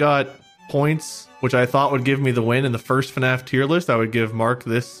if I got points, which I thought would give me the win in the first FNAF tier list, I would give Mark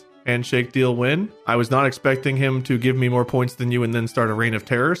this handshake deal win. I was not expecting him to give me more points than you and then start a reign of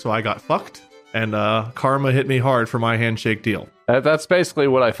terror, so I got fucked. And karma hit me hard for my handshake deal. That's basically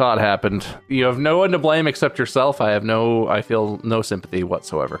what I thought happened. You have no one to blame except yourself. I feel no sympathy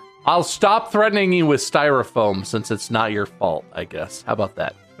whatsoever. I'll stop threatening you with styrofoam since it's not your fault, I guess. How about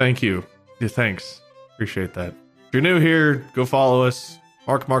that? Thank you. Yeah, thanks. Appreciate that. If you're new here, go follow us.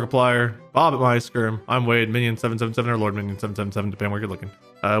 Mark Markiplier, Bob at MySkirm. I'm Wade, Minion777 or Lord Minion777, depending where you're looking.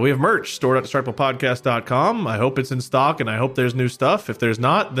 We have merch stored at destructiblepodcast.com. I hope it's in stock and I hope there's new stuff. If there's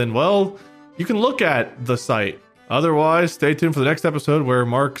not, then, well, you can look at the site. Otherwise, stay tuned for the next episode where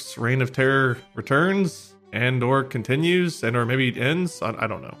Mark's reign of terror returns and or continues and or maybe ends. I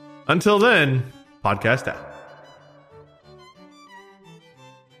don't know. Until then, podcast out.